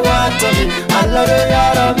makoko watami alara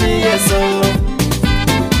yara mi yeso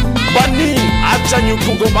Bani acha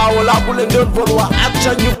nyukugo bawo labule nden volwa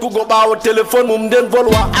acha nyukugo bawo telephone mum nden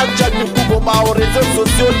volwa acha nyukugo bawo réseaux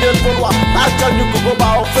sociaux nden volwa acha nyukugo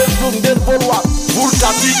bawo Facebook nden volwa burta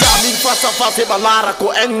tika min face à face ba lara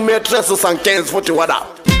ko 1m75 foti wada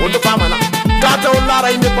on fama na tata on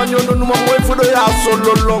lara inde panyono numa moy fudo ya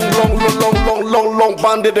solo long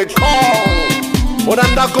bande de con on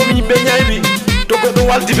anda ko mi be nyayri to ko do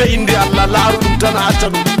waldi be inde Allah laaru dum tan acha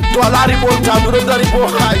dum to alari bol tanduro dari bo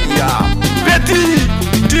hayya beti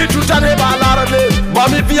ti tutane ba lara le ba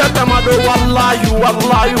mi biya tamado wallahi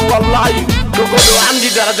to ko do andi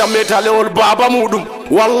daraja metale ol baba mudum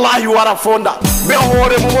wallahi wara fonda be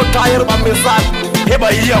hore mo tayer ba message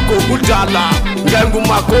heba iya ko gudala ngangu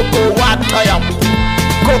makoko wataya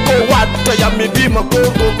mi bi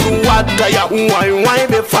makoko wataya wai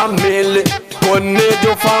be family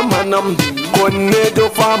konnejo famanam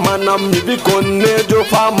mi bi konnejo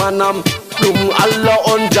famanam dum Allah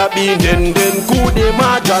on jabi den kude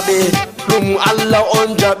ma jabe dum Allah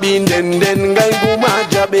on jabi den ngangu ma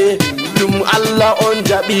jabe dum Allah on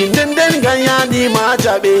jabi den ganyani ma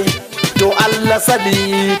jabe to Allah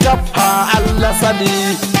sadi tapha Allah sadi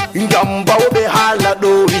ngamba obe hala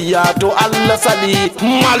do ya to Allah sadi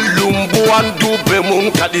malumbu andube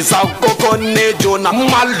mun kadisa kokone jona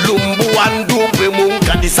malumbu andube mun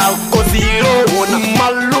kadisa ko zero na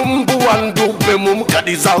malumbu andube mun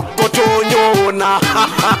kadisa ko tonyona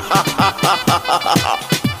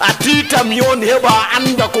atita mion heba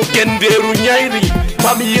anda ko genderu nyairi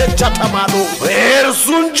bami yechata mado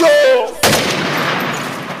sunjo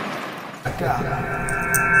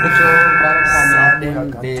so barka meɗen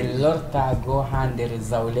ɓe lortago ha nder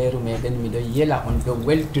zawleru meɗen miɗo yela on ɗo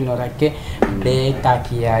weltunorake be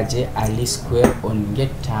takiyaje Ali Square on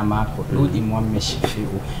gettama ko ɗuɗi momme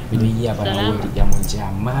Shafi'u miɗo yiya bana wodi ƴamoji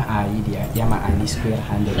amma a yiɗi a ƴama Ali Square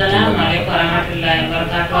ha nder Assalamu alaikum warahmatullahi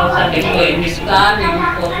wabarakatuh sade ko e misali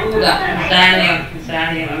ko ɗuɗa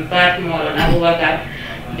misali on Fatima on Abubakar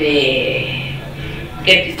be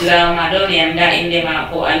kettitirawo ma ɗo mi anda inde ma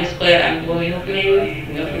ko Ali Square an bo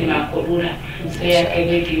yofni ma ko ɗuɗa sai ya kai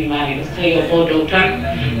bai kilimani sai ya bodo tan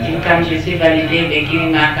in kam je sai valide be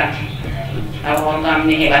kilimaka awon kam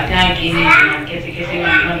ne heba taki ni kesi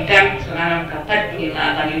non tan sonana ka pat ni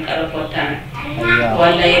ma ka min ka fotan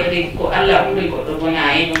walla yeddi ko alla umri ko do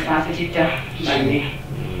bona ay no fasita banne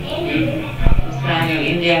sani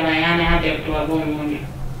india rayana hade to abon moni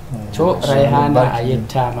to rayhana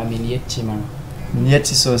ayetta ma min yetti man min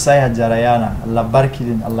yetti sosai hajja rayana Allah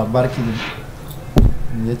barkidin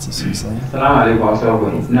min yetti sosai. Assalamu alaikum wasu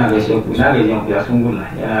ina gaishe ku na gaishe ku ya sungulla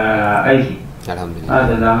ya aiki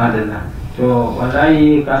alhamdulillah madalla to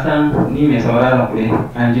wallahi kasan ni mai sauraron ku ne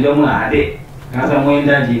an ji da muna hade kasan mu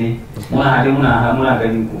daji ne muna hade muna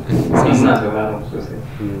ganin ku sai muna sauraron ku sosai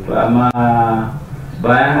to amma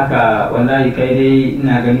bayan haka wallahi kai dai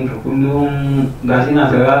ina ganin ka kullum gashi na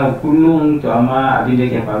sauraron kullum to amma abin da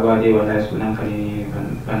ke faruwa dai wallahi sunan ka ne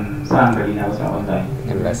ban sa hankali na wasa wallahi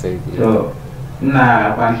Allah sai to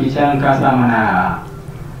ina kwanaki can ka sa mana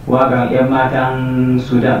wagan yan matan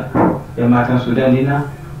Sudan dina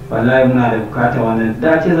wallahi muna da bukata wannan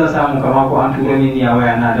dace zan samu kama ko an turo mini a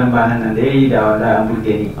waya na dan ba nan da yayi da wallahi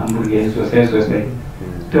an burge ni sosai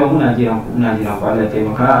to muna jiran ku Allah ya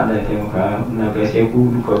taimaka muna gaishe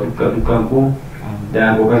ku dukan ku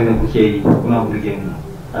da kokarin da kuke yi kuna burge mu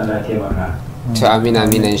Allah ya taimaka to amina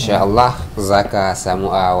insha Allah zaka samu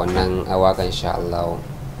a wannan waka insha Allah.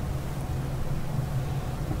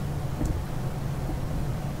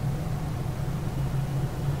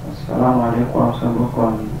 Assalamu alaikum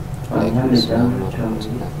warahmatullahi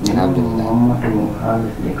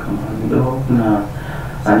wabarakatuh.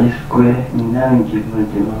 Alisikwe ninangi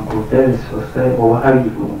mjima kupeli sosai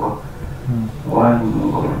wahali mungo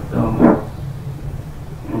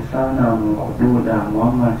sana mkududa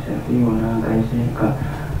Muhammad Shafiu nangaishika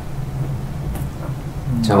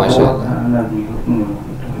mashallah ana bihumu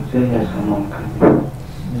tuzeya SONKA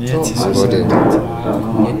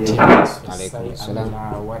alaikum salam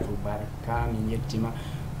wa barakatuh min yettima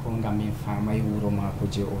ko ngam min famay wuro mako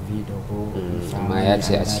je o wido ko amma ya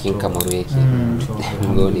ce a cikin Kamaru yake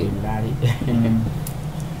gode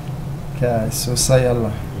ka sosai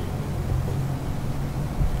Allah.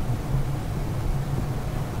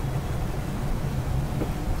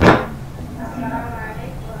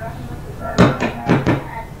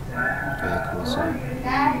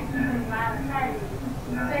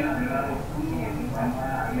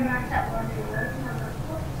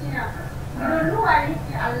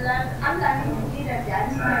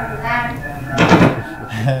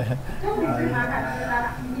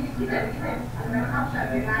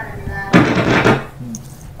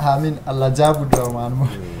 Amin Allah jabu doa manmu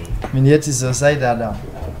min yetti sosai dada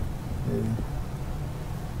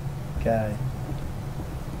kai.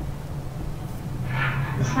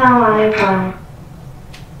 Assalamualaikum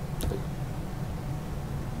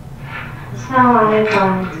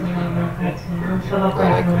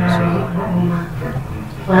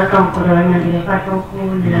welcome to the Nagila Patonku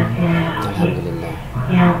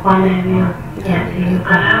yang kwana biyu ya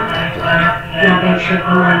ayyuka na gaishe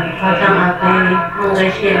kuma fatan alkhairi mun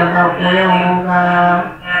gaishe da bako yau mun ga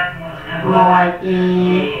mawaƙi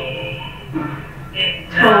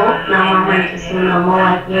to na mamaki suna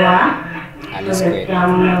mawaƙi wa gaskiya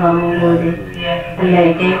mun yaba mun gode Allah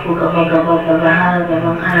ya kai ku gaba har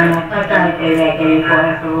gaban ana na fata alkhairi ya kai ku a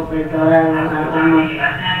sama kai tauraron al'umma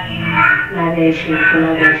na gaishe ku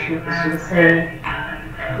sosai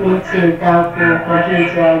ni ce ta ku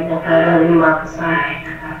Khadija da kadarin Makusan.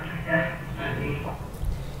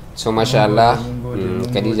 So masha Allah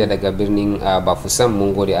Khadija daga birnin Bafusan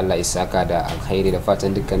mun gode Allah isaka da alkhairi da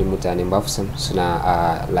fatan dukkanin mutanen Bafusan suna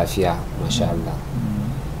lafiya masha Allah.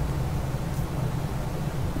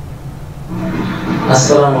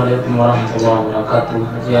 Assalamu alaikum warahmatullahi wabarakatuh.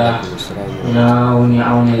 Hajiya ina wuni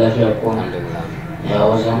auni lafiya ko ya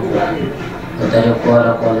wajen tare kowa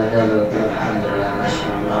da kowa da alhamdulillah masha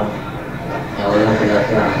Allah ya wajen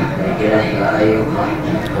lafiya mai gida ya ayyuka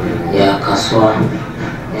ya kasuwa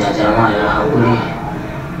ya jama'a ya haƙuri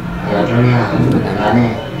ya duniya gane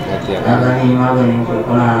na gani maganin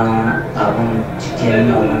kuna abin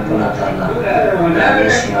cikin abin kuna talla da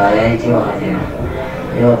gaskiya ya yi kyau a jina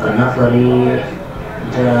yau ka nafari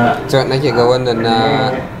da to nake ga wannan na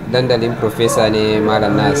dandalin professor ne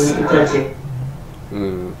Malam Nas.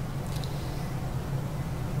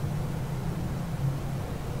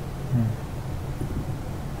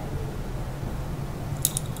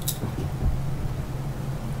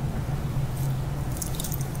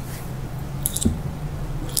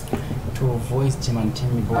 To voice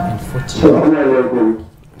Jimantemi Bo and Foti.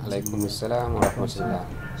 Alaikum assalam wa rahmatullah.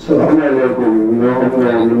 Assalamu alaikum.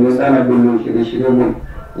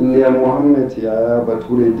 India Mohammed ya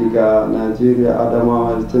bature diga Nigeria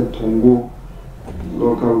Adamawa State Tongo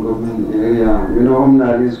local government area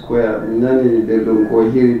Home Square minani de donko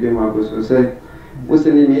hiri be ma ko sosai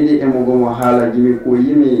usani mi di emo go hala gimi ko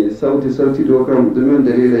yimi sauti do kam dumen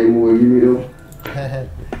dalila mu yimi do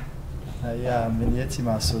ya min yati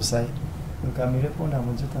ma sosai kamire pona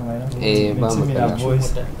mujita mai na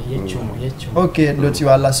voice okay loti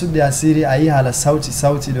wala sudi asiri ayi hala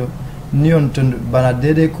sauti do nion ton bana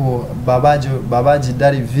dede ko babaji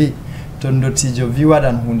dari vi ton dotijo vi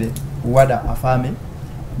wadan hunde wada afame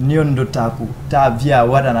nion do taku ta via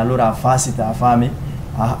wada na lora fasita afame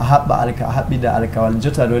habida alkawal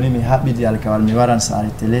jota do ni mi habidi alkawal mi waran sa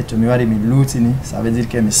tele to mi wari mi lutini ça veut dire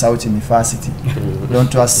que mi sauti mi fasiti don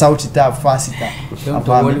to sauti ta fasita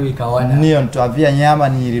afame nion to via nyama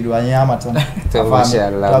ni rido nyama ton afame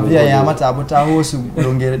to via nyama ta buta hosu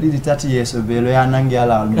longere didi tati yeso belo ya nangi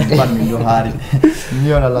ala mi ban mi do hari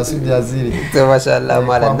nion ala sudi aziri to mashallah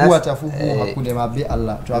malan nas kwa tafuku hakune mabi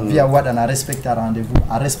Allah to via wada na respecta rendez-vous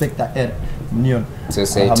a respecta nion so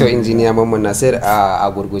sai to engineer Muhammad Nasir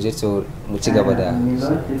a gurguje to mu ci gaba da ni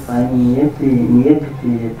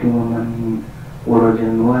yete to man woro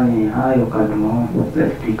janwani hayo kadmo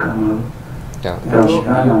pesti kama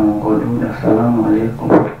kana ngodu assalamu alaikum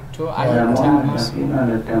to alaikum ina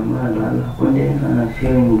da tambaya da kunde ana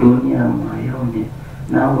shirin duniya ma yau ne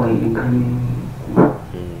na wai gani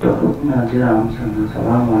to ina jira amsa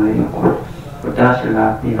assalamu alaikum ku tashi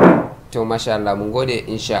lafiya to masha Allah mun gode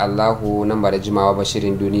insha Allah nan ba da jimawa ba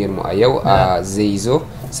shirin duniyar mu a yau zai zo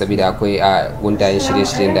saboda akwai a gundayen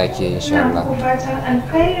shirye-shiryen da ake insha Allah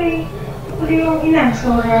alkhairi kullum ina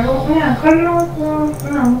sauraro ina kallon ku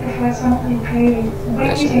ina muku fatan alkhairi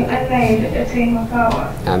ubangijin Allah ya daɗa taimakawa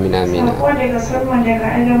amin ko daga Salma daga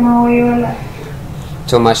Adamawa Yola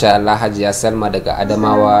to masha Allah Hajiya Salma daga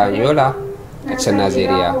Adamawa Yola a can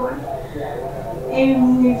Najeriya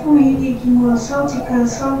mai kuma yake kiwon sauti kan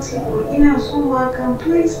sauti ina so wakan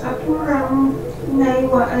please a tura mu ina yi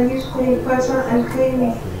wa ALICHINE fatan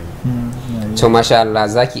alkhairi to masha Allah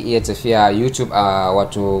zaki iya tafiya YouTube a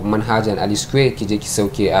wato manhajan ALICHINE ki je ki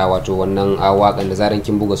sauke a wato wannan wakan da zaran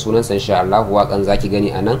kin buga sunan sa insha Allah wakan zaki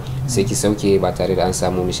gani anan sai ki sauke ba tare da an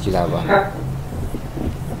samu mishkila ba.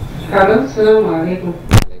 Assalamu alaikum.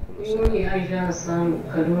 Ni Aisha Hassan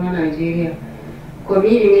Kaduna Nigeria.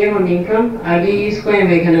 Komini miyama minkan ALICHINE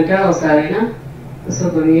mai kanata Hausa na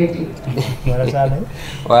so community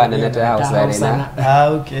wa na ta Hausa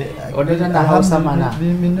na okay odo na Hausa mana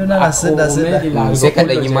min na sada sai ka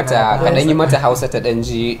dan yi mata Hausa ta dan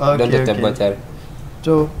ji don ta tabbatar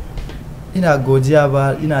to ina godiya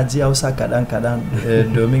ba ina ji Hausa kadan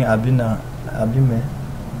domin abin mai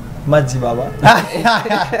maji baba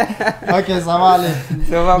okay samale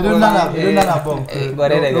bidonna bom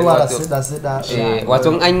gore da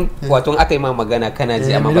wato akai ma magana kana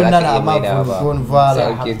ji amma ba za ka yi mai da ba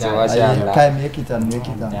sai okay to masha Allah kai me kita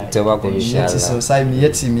to ba ko insha Allah so sai mi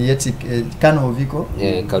yeti Kano viko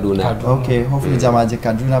Kaduna okay hopefully jamaje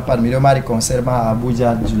Kaduna par mi do mari concert ma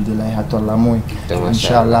Abuja julde la hatolla moy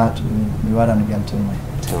insha Allah mi wara ni ganto moy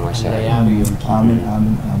to masha Allah amin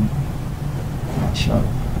masha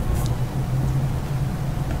Allah.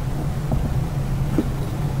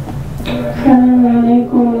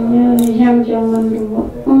 Assalamualaikum ya jaman dulu.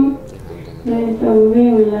 Dari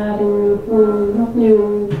sambil melalui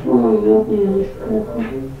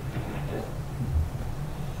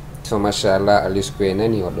to masha Allah ALICHINE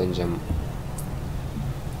nani wadon jam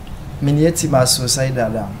min yeti ma sosai da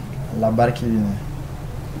labarki ne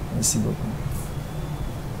merci beaucoup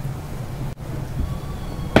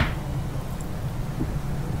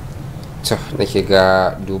to nake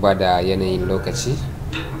ga duba da yanayin lokaci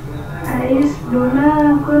Ais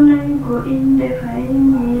dona konai ko inde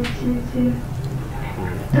fahimi titi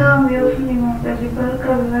Tom yofni mabadi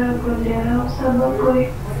barka lara kodera sabakoi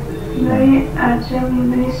Nai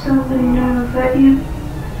ajami nai sabri na fa'ir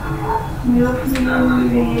Yofni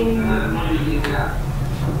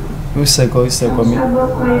Usako mi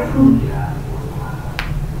sabakoi fun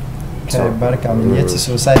kay barka min yetti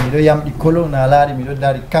sosai mi do yamdi kolon na laari mi do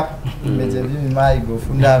dari kap me je mi mai go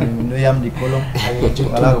funda mi do yamdi kolon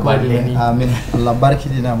wala ko amin Allah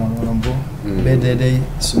barkidina mon non bo be dede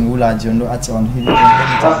sungula jondo acca on hidi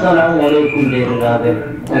assalamu alaikum de rabe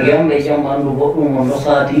agam be jaman do bodum mon do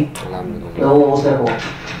sati to seko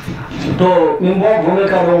to min bo bome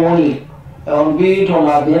ka do woni on bi to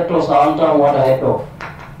na be to santa wada hedo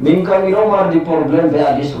min kam iro mardi problem be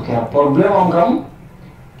adi suka problem on kam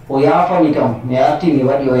o yafami kam mi atti mi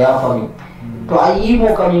waɗi o yafami to a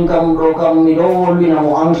yimo kamin kam ɗo kam miɗo wolwina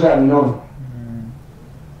mo ansami noon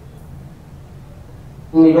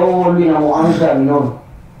miɗo wolwina mo ansami noon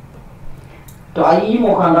to a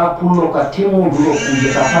yimo kanga pullo ka temo duro kuje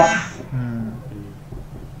ka pat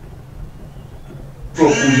to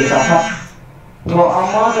kuje ka pat to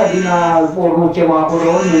amma ka dina borno ke ma ko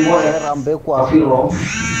don ni mo rambe ko afiro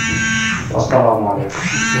assalamu alaikum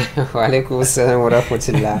wa alaikum assalam wa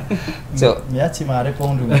rahmatullah to ya ci ma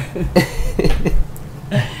respondu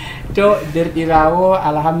to derɗirawo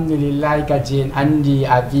alhamdulillah kajen andi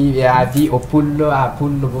abi o pullo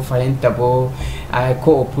bo fahimta bo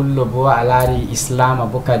ko o pullo bo a laari islama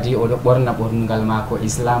bo kadi oɗo ɓorna ɓornugal mako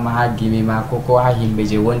islama ha gimi mako ko ha himɓe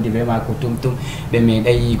je wondi be mako tumtum ɓe meeɗa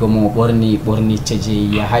yigo mo ɓornicce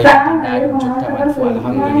je yahay ɗaɗum jotta man fo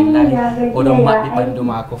alhamdulillah oɗon maɓɓi ɓandu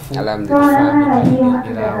mako fu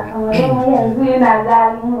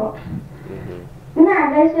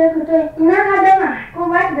Ina gaishe ku to ina Adama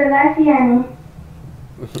ko ba da lafiya ne?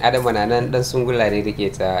 Adama na nan dan sungula ne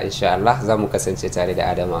rike ta insha Allah za mu kasance tare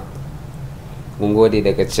da Adama. Mun gode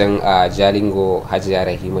daga can a Jalingo Hajiya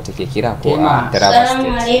Rahima take kira ko a Taraba State.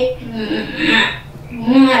 Assalamu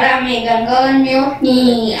alaikum. Rame gangawan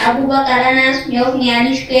ni Abubakar Anas ni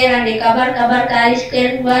Anis Kera de kabar ka Anis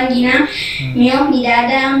Kera Bandina ni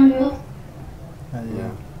dada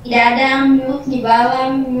Dadam ni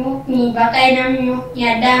bawam ni bakainam ni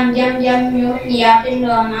adam jam ni apin do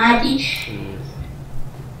amati.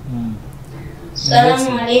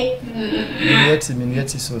 Assalamualaikum.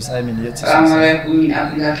 Miniyati sosai miniyati. Assalamualaikum min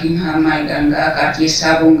Abdulakim Hamai Ganga kaki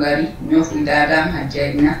sabung gari nyof ni dadam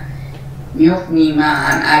hajjana nyof ni ma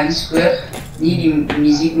an Ali Square ni di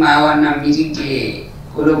music ma wana music je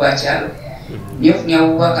kodo bachalo. Nyof ni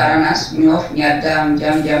Abubakar Anas, nyof ni Adam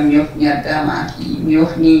jam nyof ni Adam Aki,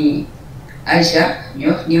 nyof ni Aisyah,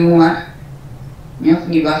 nyof ni Umar, nyof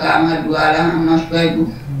ni Baka Ahmad Duala Mas Baibu,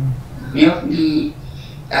 nyof ni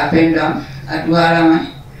Apendam Aduala Mai,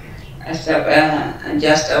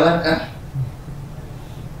 Jasta Warka,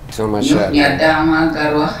 nyof ni Adam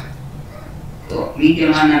Garwa, to video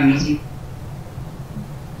mana music.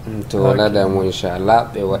 To wala da mu insha Allah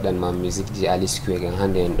be waɗannan music ji Ali Square gan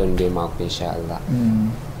hande en don be mako insha Allah.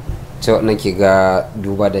 To nake ga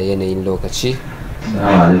duba da yanayin lokaci.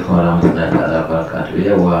 Assalamu alaikum warahmatullahi wabarakatuh.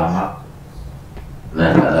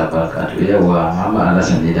 Yawa mama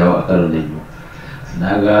Alasan ne dawo a karo ne.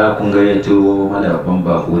 Naga kun gayyato mana babban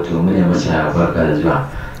bako to mune masa barka da zuwa.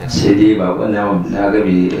 Sai dai bakon na ga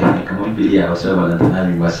bi kamar biya wasu balantana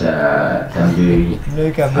bi masa tambayoyi.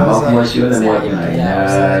 Amma kuma shi wannan mawaƙin a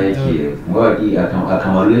ina yake mawaƙi a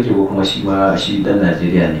Kamaru yake ko kuma shi dan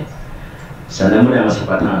Najeriya ne. Sannan muna masa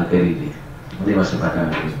fatan alkhairi ne. Muna masa fatan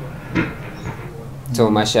alkhairi. To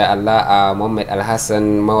masha Allah a Muhammad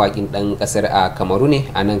Alhassan mawaƙin ɗan ƙasar a Kamaru ne,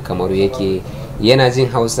 a nan Kamaru yake yana jin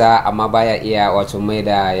Hausa amma baya iya wato mai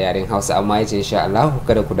da yaren Hausa, amma yace insha Allah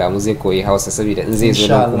kada ku damu zai koyi Hausa saboda in zai zo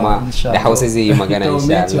nan kuma da Hausa zai yi magana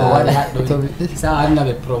insha Allah. Sa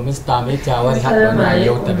annabi promise ta mai ta wani haddo na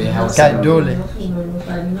yau ta bai Hausa kai dole.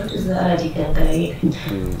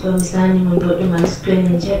 To misali mun dodi masu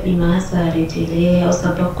tunin jabi masa da tele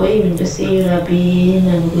Hausa bakwai mun da sai rabi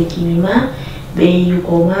nan gukima bai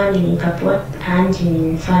komani kapot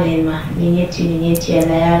anjin falema ninyeti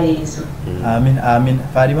ala yare yesu. Amin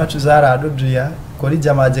Farimatu Zara Adoduya kori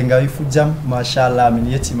jama jengawi fujam mashallah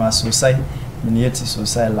miniyati ma sosai miniyati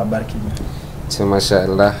sosai Allah barki mu. To masha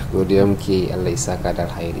Allah godiya muke Allah ya saka da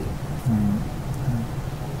alkhairi.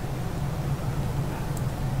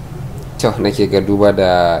 To nake ga duba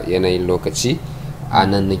da yanayin lokaci a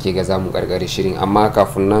nan nake ga zamu karkare shirin, amma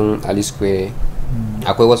kafin nan Ali Square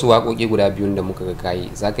akwai wasu waƙoƙi guda biyun da muka ga kayi,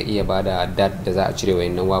 zaka iya bada dat da za a cire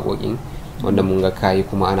wayannan waƙoƙin wanda mun ga kayi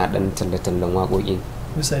kuma ana dan tallan waƙoƙin.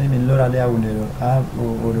 Musani min lora le awunero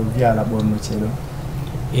o do via la bonno celo.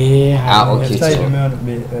 Okay ha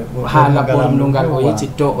la bonno ngal o yiti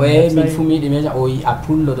to min fumi di meja o yi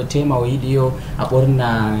apullo do tema o yidi yo a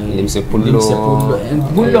borna limse pullo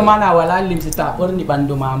gullo mana wala limse ta borni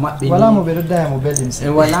bandu ma mabbe wala mo be do daya mo be limse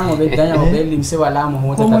wala mo be daya mo be limse wala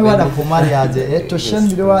mo hota ta be wala ko mariage to shen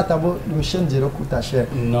mi do wata bo dum shen jero kuta she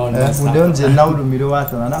bunde on je nawdu mi do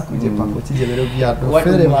wata na ku je pakoti je be do via do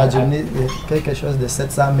fere ma joni quelque chose de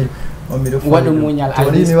 700,000 waɗum muñal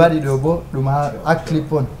tori mi waɗi ɗo bo ɗum ha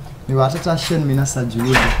clipon mi watata chaine mi nasta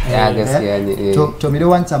juuɗe to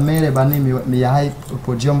miɗo wanca mere banni mi yahay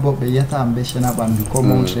podium bo ɓe yiyata am be chaine ha ɓandu ko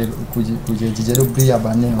montre kujeji je ɗo brilla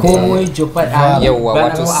banni ko moyejo pat yewwa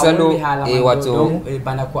wato salo wato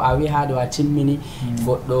bana ko a wi ha ɗo a timmini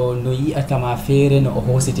goɗɗo no yi'atama feere no o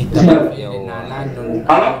hositittama feere nana non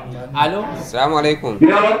allo assalamu aleykum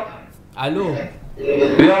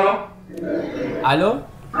allo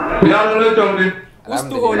Yalo tombi.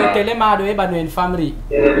 Ustu hono tele maɗo heɓa no en famri.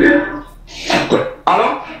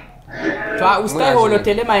 Allo? to a ustai holo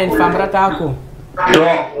tele ma en famrata ko to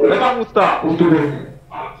reka usta utude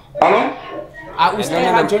alo a ustai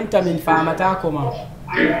ha jonta min famata ko ma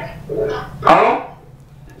alo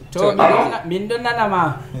to min don nana ma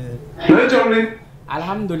ne chomni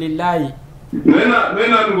alhamdulillah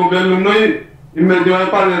nena go bello noy imme joy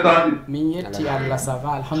parle tati min yetti Allah ça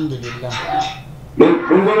va alhamdulillah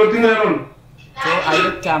ɗum goɗɗo tingeron to a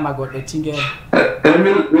yettama goɗɗo tingel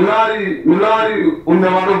mi laari unde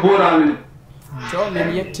maɗo boorami to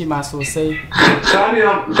min yettima sosai sani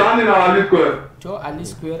na Ali Square to Ali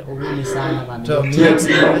Square o woni sanama to mi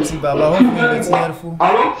yetti baba hofmi tiñer fou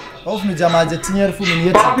hofmi jamaje tiñer fou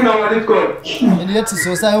min yetti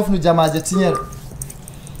sosai hofmi jamaje tiñer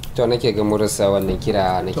to nake ga murasa wannan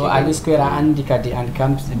kira nake to Ali Square andi kadi an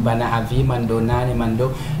kam bana avi man do nane man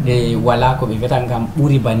do e wala ko be veta ngam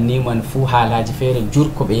buri banni man fu halaji fere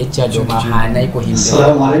jurko be yecca do ma hanai ko himbe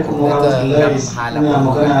assalamu alaikum wa rahmatullahi ina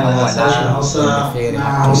magana da sashen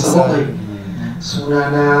Hausa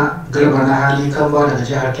sunana Garba na Hali kan ba daga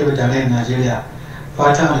jihar Kebbi tarayyar Najeriya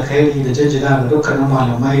fatan alkhairi da jajjina ga dukkanin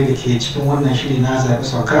malamai da ke cikin wannan shiri na zabi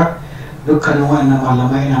sauka dukkanin wannan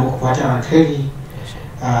malamai na muku fatan alkhairi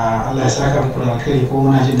Allah ya saka muku da alkhairi ko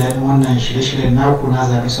muna jin daɗin wannan shirye-shiryen naku na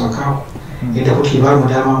zabi sauka yadda kuke ba mu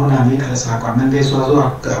dama muna mika da sakonnin gaisuwa zuwa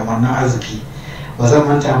ga wannan arziki ba zan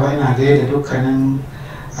manta ba ina gaida dukkanin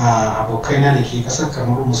abokaina da ke ƙasar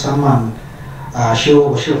Kamaru musamman Shehu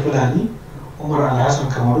Bashir Fulani Umar Alhassan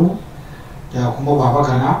Kamaru da kuma Baba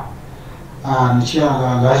Gana Niciya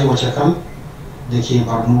Alhaji Wacakal da ke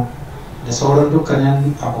Borno da sauran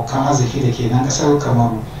dukkanin abokan arziki da ke nan ƙasar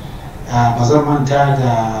Kamaru ba zan manta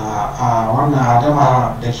da wannan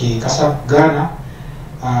Adama da ke kasar Ghana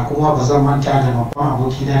kuma ba zan manta da babban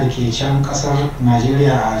abokina da ke can kasar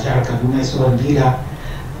Najeriya a jihar Kaduna Isuwan Dila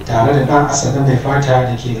tare da ɗan Asada mai fata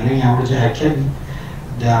da ke garin Yawur jihar Kebbi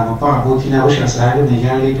da babban abokina Bashir Sahabi mai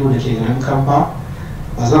gyan rediyo da ke garin Kamba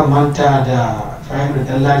ba zan manta da Fahimtar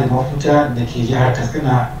Dallali Mafuta da ke jihar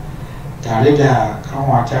Katsina tare da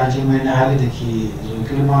kanwata Jimai na Hali da ke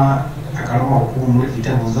Zogilma a karamar hukumar mulki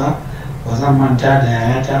ta Buza ba zan manta da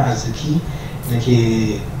yayata arziki da ke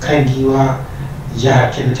kan giwa jihar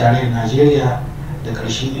Kebbi tarayyar Najeriya da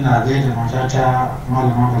ƙarshe ina gaida matata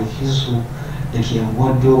malama Bilkisu da ke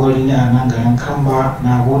unguwar dogari ne a nan garin Kamba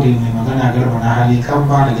na gode mai magana Garba na Hali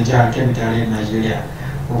Kamba daga jihar Kebbi tarayyar Najeriya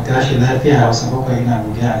ko tashi lafiya Hausa bakwai ina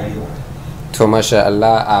godiya a gare to masha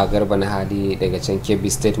Allah a Garba na Hali daga can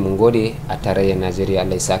Kebbi State mun gode a tarayyar Najeriya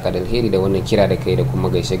Allah ya saka da alheri da wannan kira da kai da kuma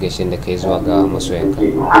gaishe-gaishen da kai zuwa ga masoyanka.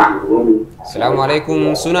 Assalamu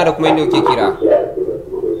alaikum suna da kuma inda kuke kira.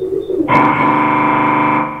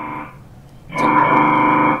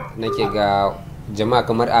 Nake ga jama'a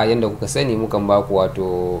kamar a yanda kuka sani mukan ba ku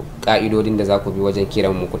wato ka'idodin da za ku bi wajen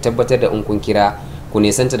kiran mu ku tabbatar da in kun kira ku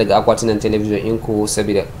nesanta daga akwatunan talabijin in ku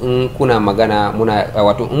saboda in kuna magana muna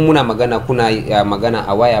wato in muna magana kuna magana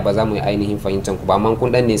a waya ba za mu yi ainihin fahimtar ku ba amma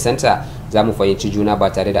kun dan nesanta za mu fahimci juna ba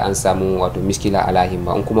tare da an samu wato miskila alahin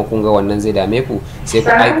ba in kuma kun ga wannan zai dame ku sai ku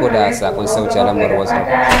aiko da sakon sauti a lambar WhatsApp.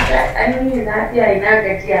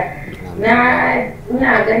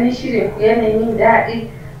 ina ganin shirin ku yanayin daɗi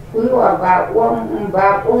ku yi wa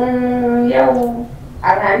baƙon yau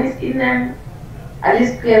alhamis ina Ali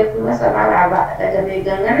Square ku masa maraba daga mai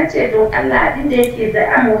gangana ce don Allah abin da yake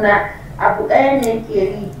da amuna abu ɗaya ne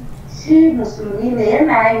yake yi shi musulmi ne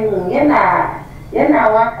yana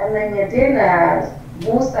waka nan ya daina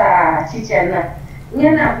busa cicen nan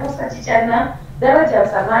yana busa cicen nan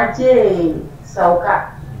darajarsa ma je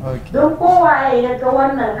sauka don kowa ya ga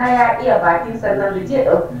wannan haya iya bakin sannan da je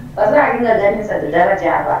ba za a ringa ganinsa da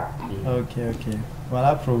daraja ba. Okay.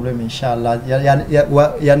 Wala problem inshallah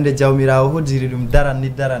yande jawmirawo hodiri dum daran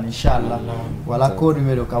inshallah wala ko dum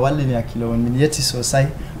do ka wallini akilo min yetti sosai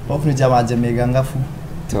hofni jama'a me ganga fu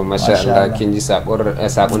to masha Allah kin ji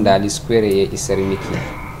sakon da Ali Square ya isar miki.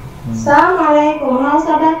 Assalamu alaikum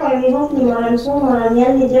Hausa da ko mi hofni moran fu moran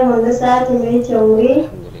yalli jamon da sati me tawri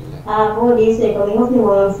a bodi se ko mi hofni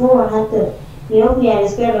moran fu hatta mi hofni Ali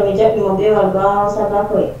Square do mi jabbi mo be wal ba Hausa da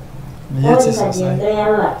ko Miniyeti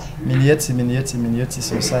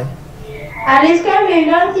sosai. Aliska mi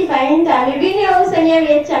non ti fahimta mi bini usanya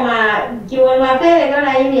yecca ma giwol ma fere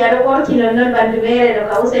gona yimi ado korki non bandu mere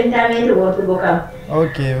do ka usenta me to wotu bokam.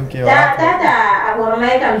 Okay. Tata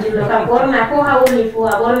aborna kam jindo kam borna ko hawli fu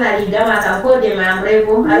aborna riga ma kam ko de ma amre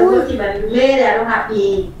ko ado korki bandu mere ado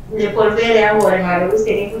happy ne polvere amore ma do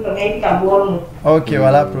useni fu to me kam borno. Okay,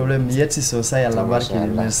 wala problem yeti sosai Allah barki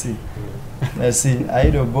merci. Merci.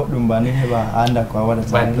 Aido bodum bani heba anda kwa wada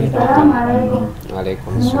Assalamu alaikum.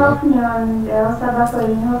 Alaikum assalam.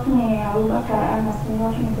 Ni hofni Abubakar Anas, ni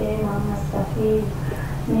hofni be Muhammad Safi,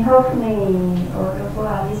 mi hofni o ɗo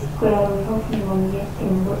ALICHINE mi hofni mon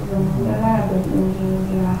yettin goɗɗum ɗona ɗum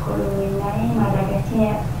indi mako ɗum min nayima daga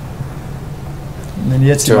tiya min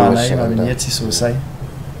yettima nayima min yetti sosai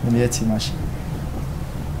min yettima shi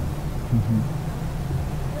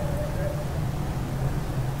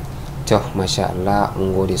to masha Allah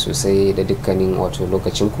mun gode sosai da dukkanin wato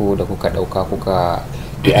lokacinku da kuka dauka kuka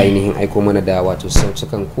yi ainihin aiko mana da wato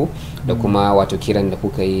sautukan ku da kuma wato kiran da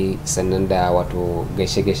kuka yi sannan da wato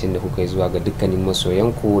gaishe-gaishen da kuka yi zuwa ga dukkanin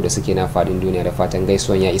masoyanku da suke na fadin duniya da fatan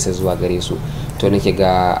gaisuwan ya isa zuwa gare su. To nake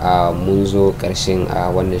ga mun zo karshen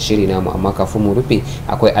wannan shiri namu, amma kafin mu rufe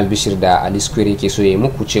akwai albishir da ALICHINE yake so ya yi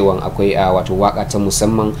muku cewa akwai wato waka ta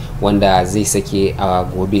musamman wanda zai sake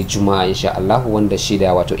gobe Juma'a insha Allah, wanda shi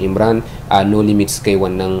da wato Imran No Limits kai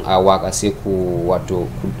wannan waka, sai ku wato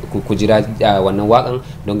ku jira wannan wakan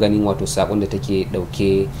don ganin wato sakon da take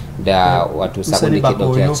dauke da wato sakon da ke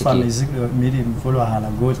dauke a ciki.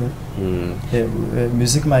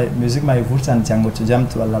 Music mai vurtan jango to jam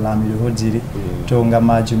to Allah la mi do hodiri to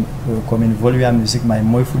ngamajum komin volvia music mai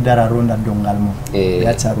moy fu dara ronda dongal mo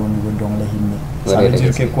ya ta rondu dongle himme ça veut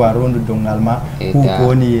dire que quoi rondu dongal ma ku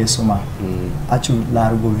ko ni yesoma acu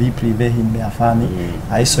largo vie privée himme afami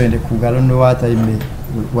ay so ende ku galondo wata himme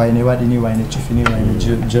wayne wadini wayne tufini wayne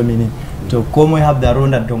jomini to komo habda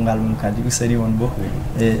ronda dongal mum kadi usani won bo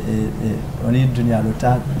oni dunya do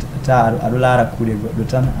ta ado lara kude goddo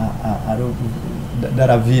tan ado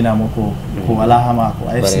dara vina moko ko wala hama ko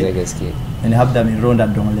ayse gaske ene habda min ronda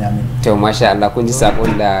dongal yamin. To masha Allah kun ji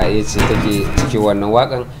sakon da yace take cikin wannan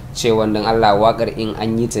wakan, cewa dan Allah wakar in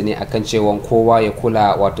an yi ta ne akan cewa kowa ya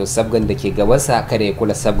kula wato sabgan da ke gabansa, kada ya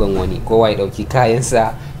kula sabgan wani, kowa ya dauki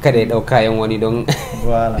kayansa kada ya dauka kayan wani don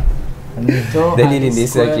wala dalilin da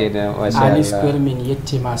yasa kenan. masha Allah ALICHINE min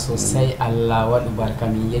yettima sosai, Allah wadu barka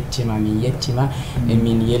min yettima e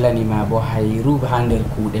min yelani ma bo hayru hander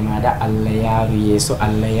kuude mada, Allah yaru yeso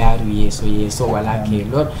yeso wala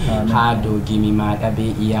kelor ha do gimi mada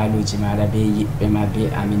be iyaluji mada be yibbe ma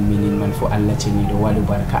be amin minin man fu Allah ceni do wadu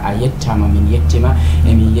barka a yettama min yettima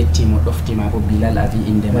e min yettimo doftima bo Bilal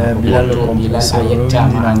avi inde ma Bilal a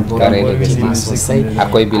yettama an bo yettima sosai,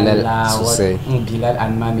 akwai Bilal sosai Bilal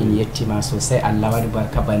an ma min yettima sosai, Allah wadu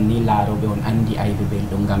barka banni larobe on andi aybe ben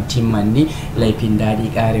do ngam timmanni laifin dadi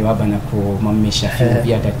karewa bana ko mamme Shafiu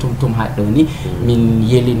biata tumtum haddo ni min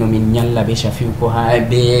yeli no min nyalla be Shafiu ko ha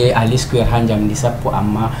be ALICHINE hanjam di sappo,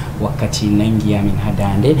 amma wakkati nangiya min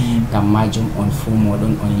hadande ngam majum on fu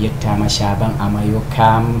modon on yettama Shaban Amayo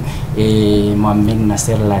Kam e Mohammed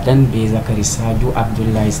Nasir Ladan be Zakari Sadu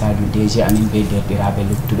Abdullahi Sadu Deje amin be derdirabe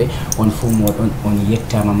luttube on fu modon on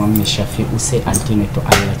yettama mamme Shafiu se altine to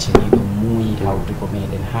Allah ceni do muyi hawdu ko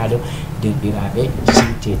meden hado derdirabe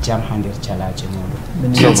cinte jam hander calaje modo.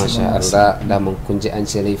 To masha Allah da mun kun ji an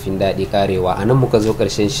ce laifin dadi karewa, anan muka zo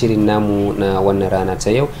karshen shirin namu na wannan rana ta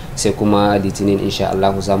yau, sai kuma litinin insha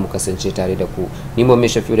Allah za mu kasance tare da ku. Ni Muhammad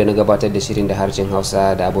Shafiu da na gabatar da shirin da harshen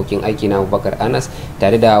Hausa da abokin aiki na Abubakar Anas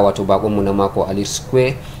tare da wato bakon mu na mako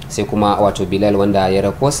ALICHINE, sai kuma wato Bilal wanda ya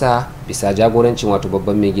rakosa bisa jagorancin wato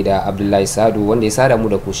babban mai gida Abdullahi Sadu, wanda ya sada mu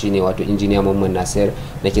da ku shine wato injiniya Muhammad Nasir.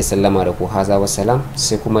 Nake sallama da ku, haza wassalam,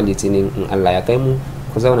 sai kuma litinin in Allah ya kai mu,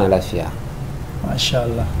 ku zauna lafiya. Masha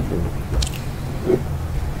Allah.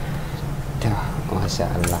 Masha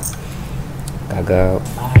Allah. Kaga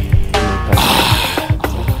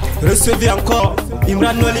recevez encore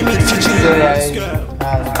Imran No Limits featuring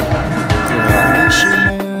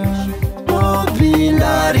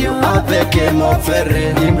Populaire avec mon frère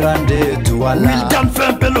Imran de Douala. Wildan fait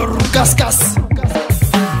un peu le Cascas.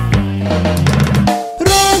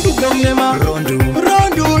 Rondu donglema, rondu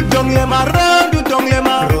donglema, rondu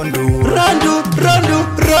donglema, rondu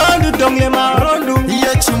donglema, rondu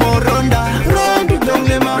Yechimo ronda, rondu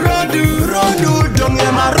donglema, rondu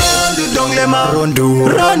donglema, rondu donglema, rondu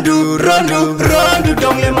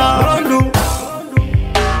donglema, rondu.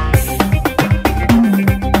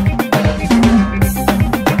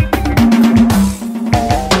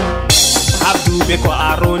 Ko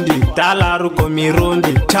arondi talaru ko mi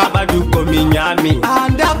rondi tabadu ko mi nyami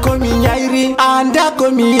anda ko mi nyairi anda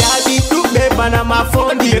ko mi yabi dubbe bana ma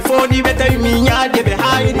fondi be tawi mi nyaade be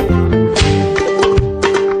hayri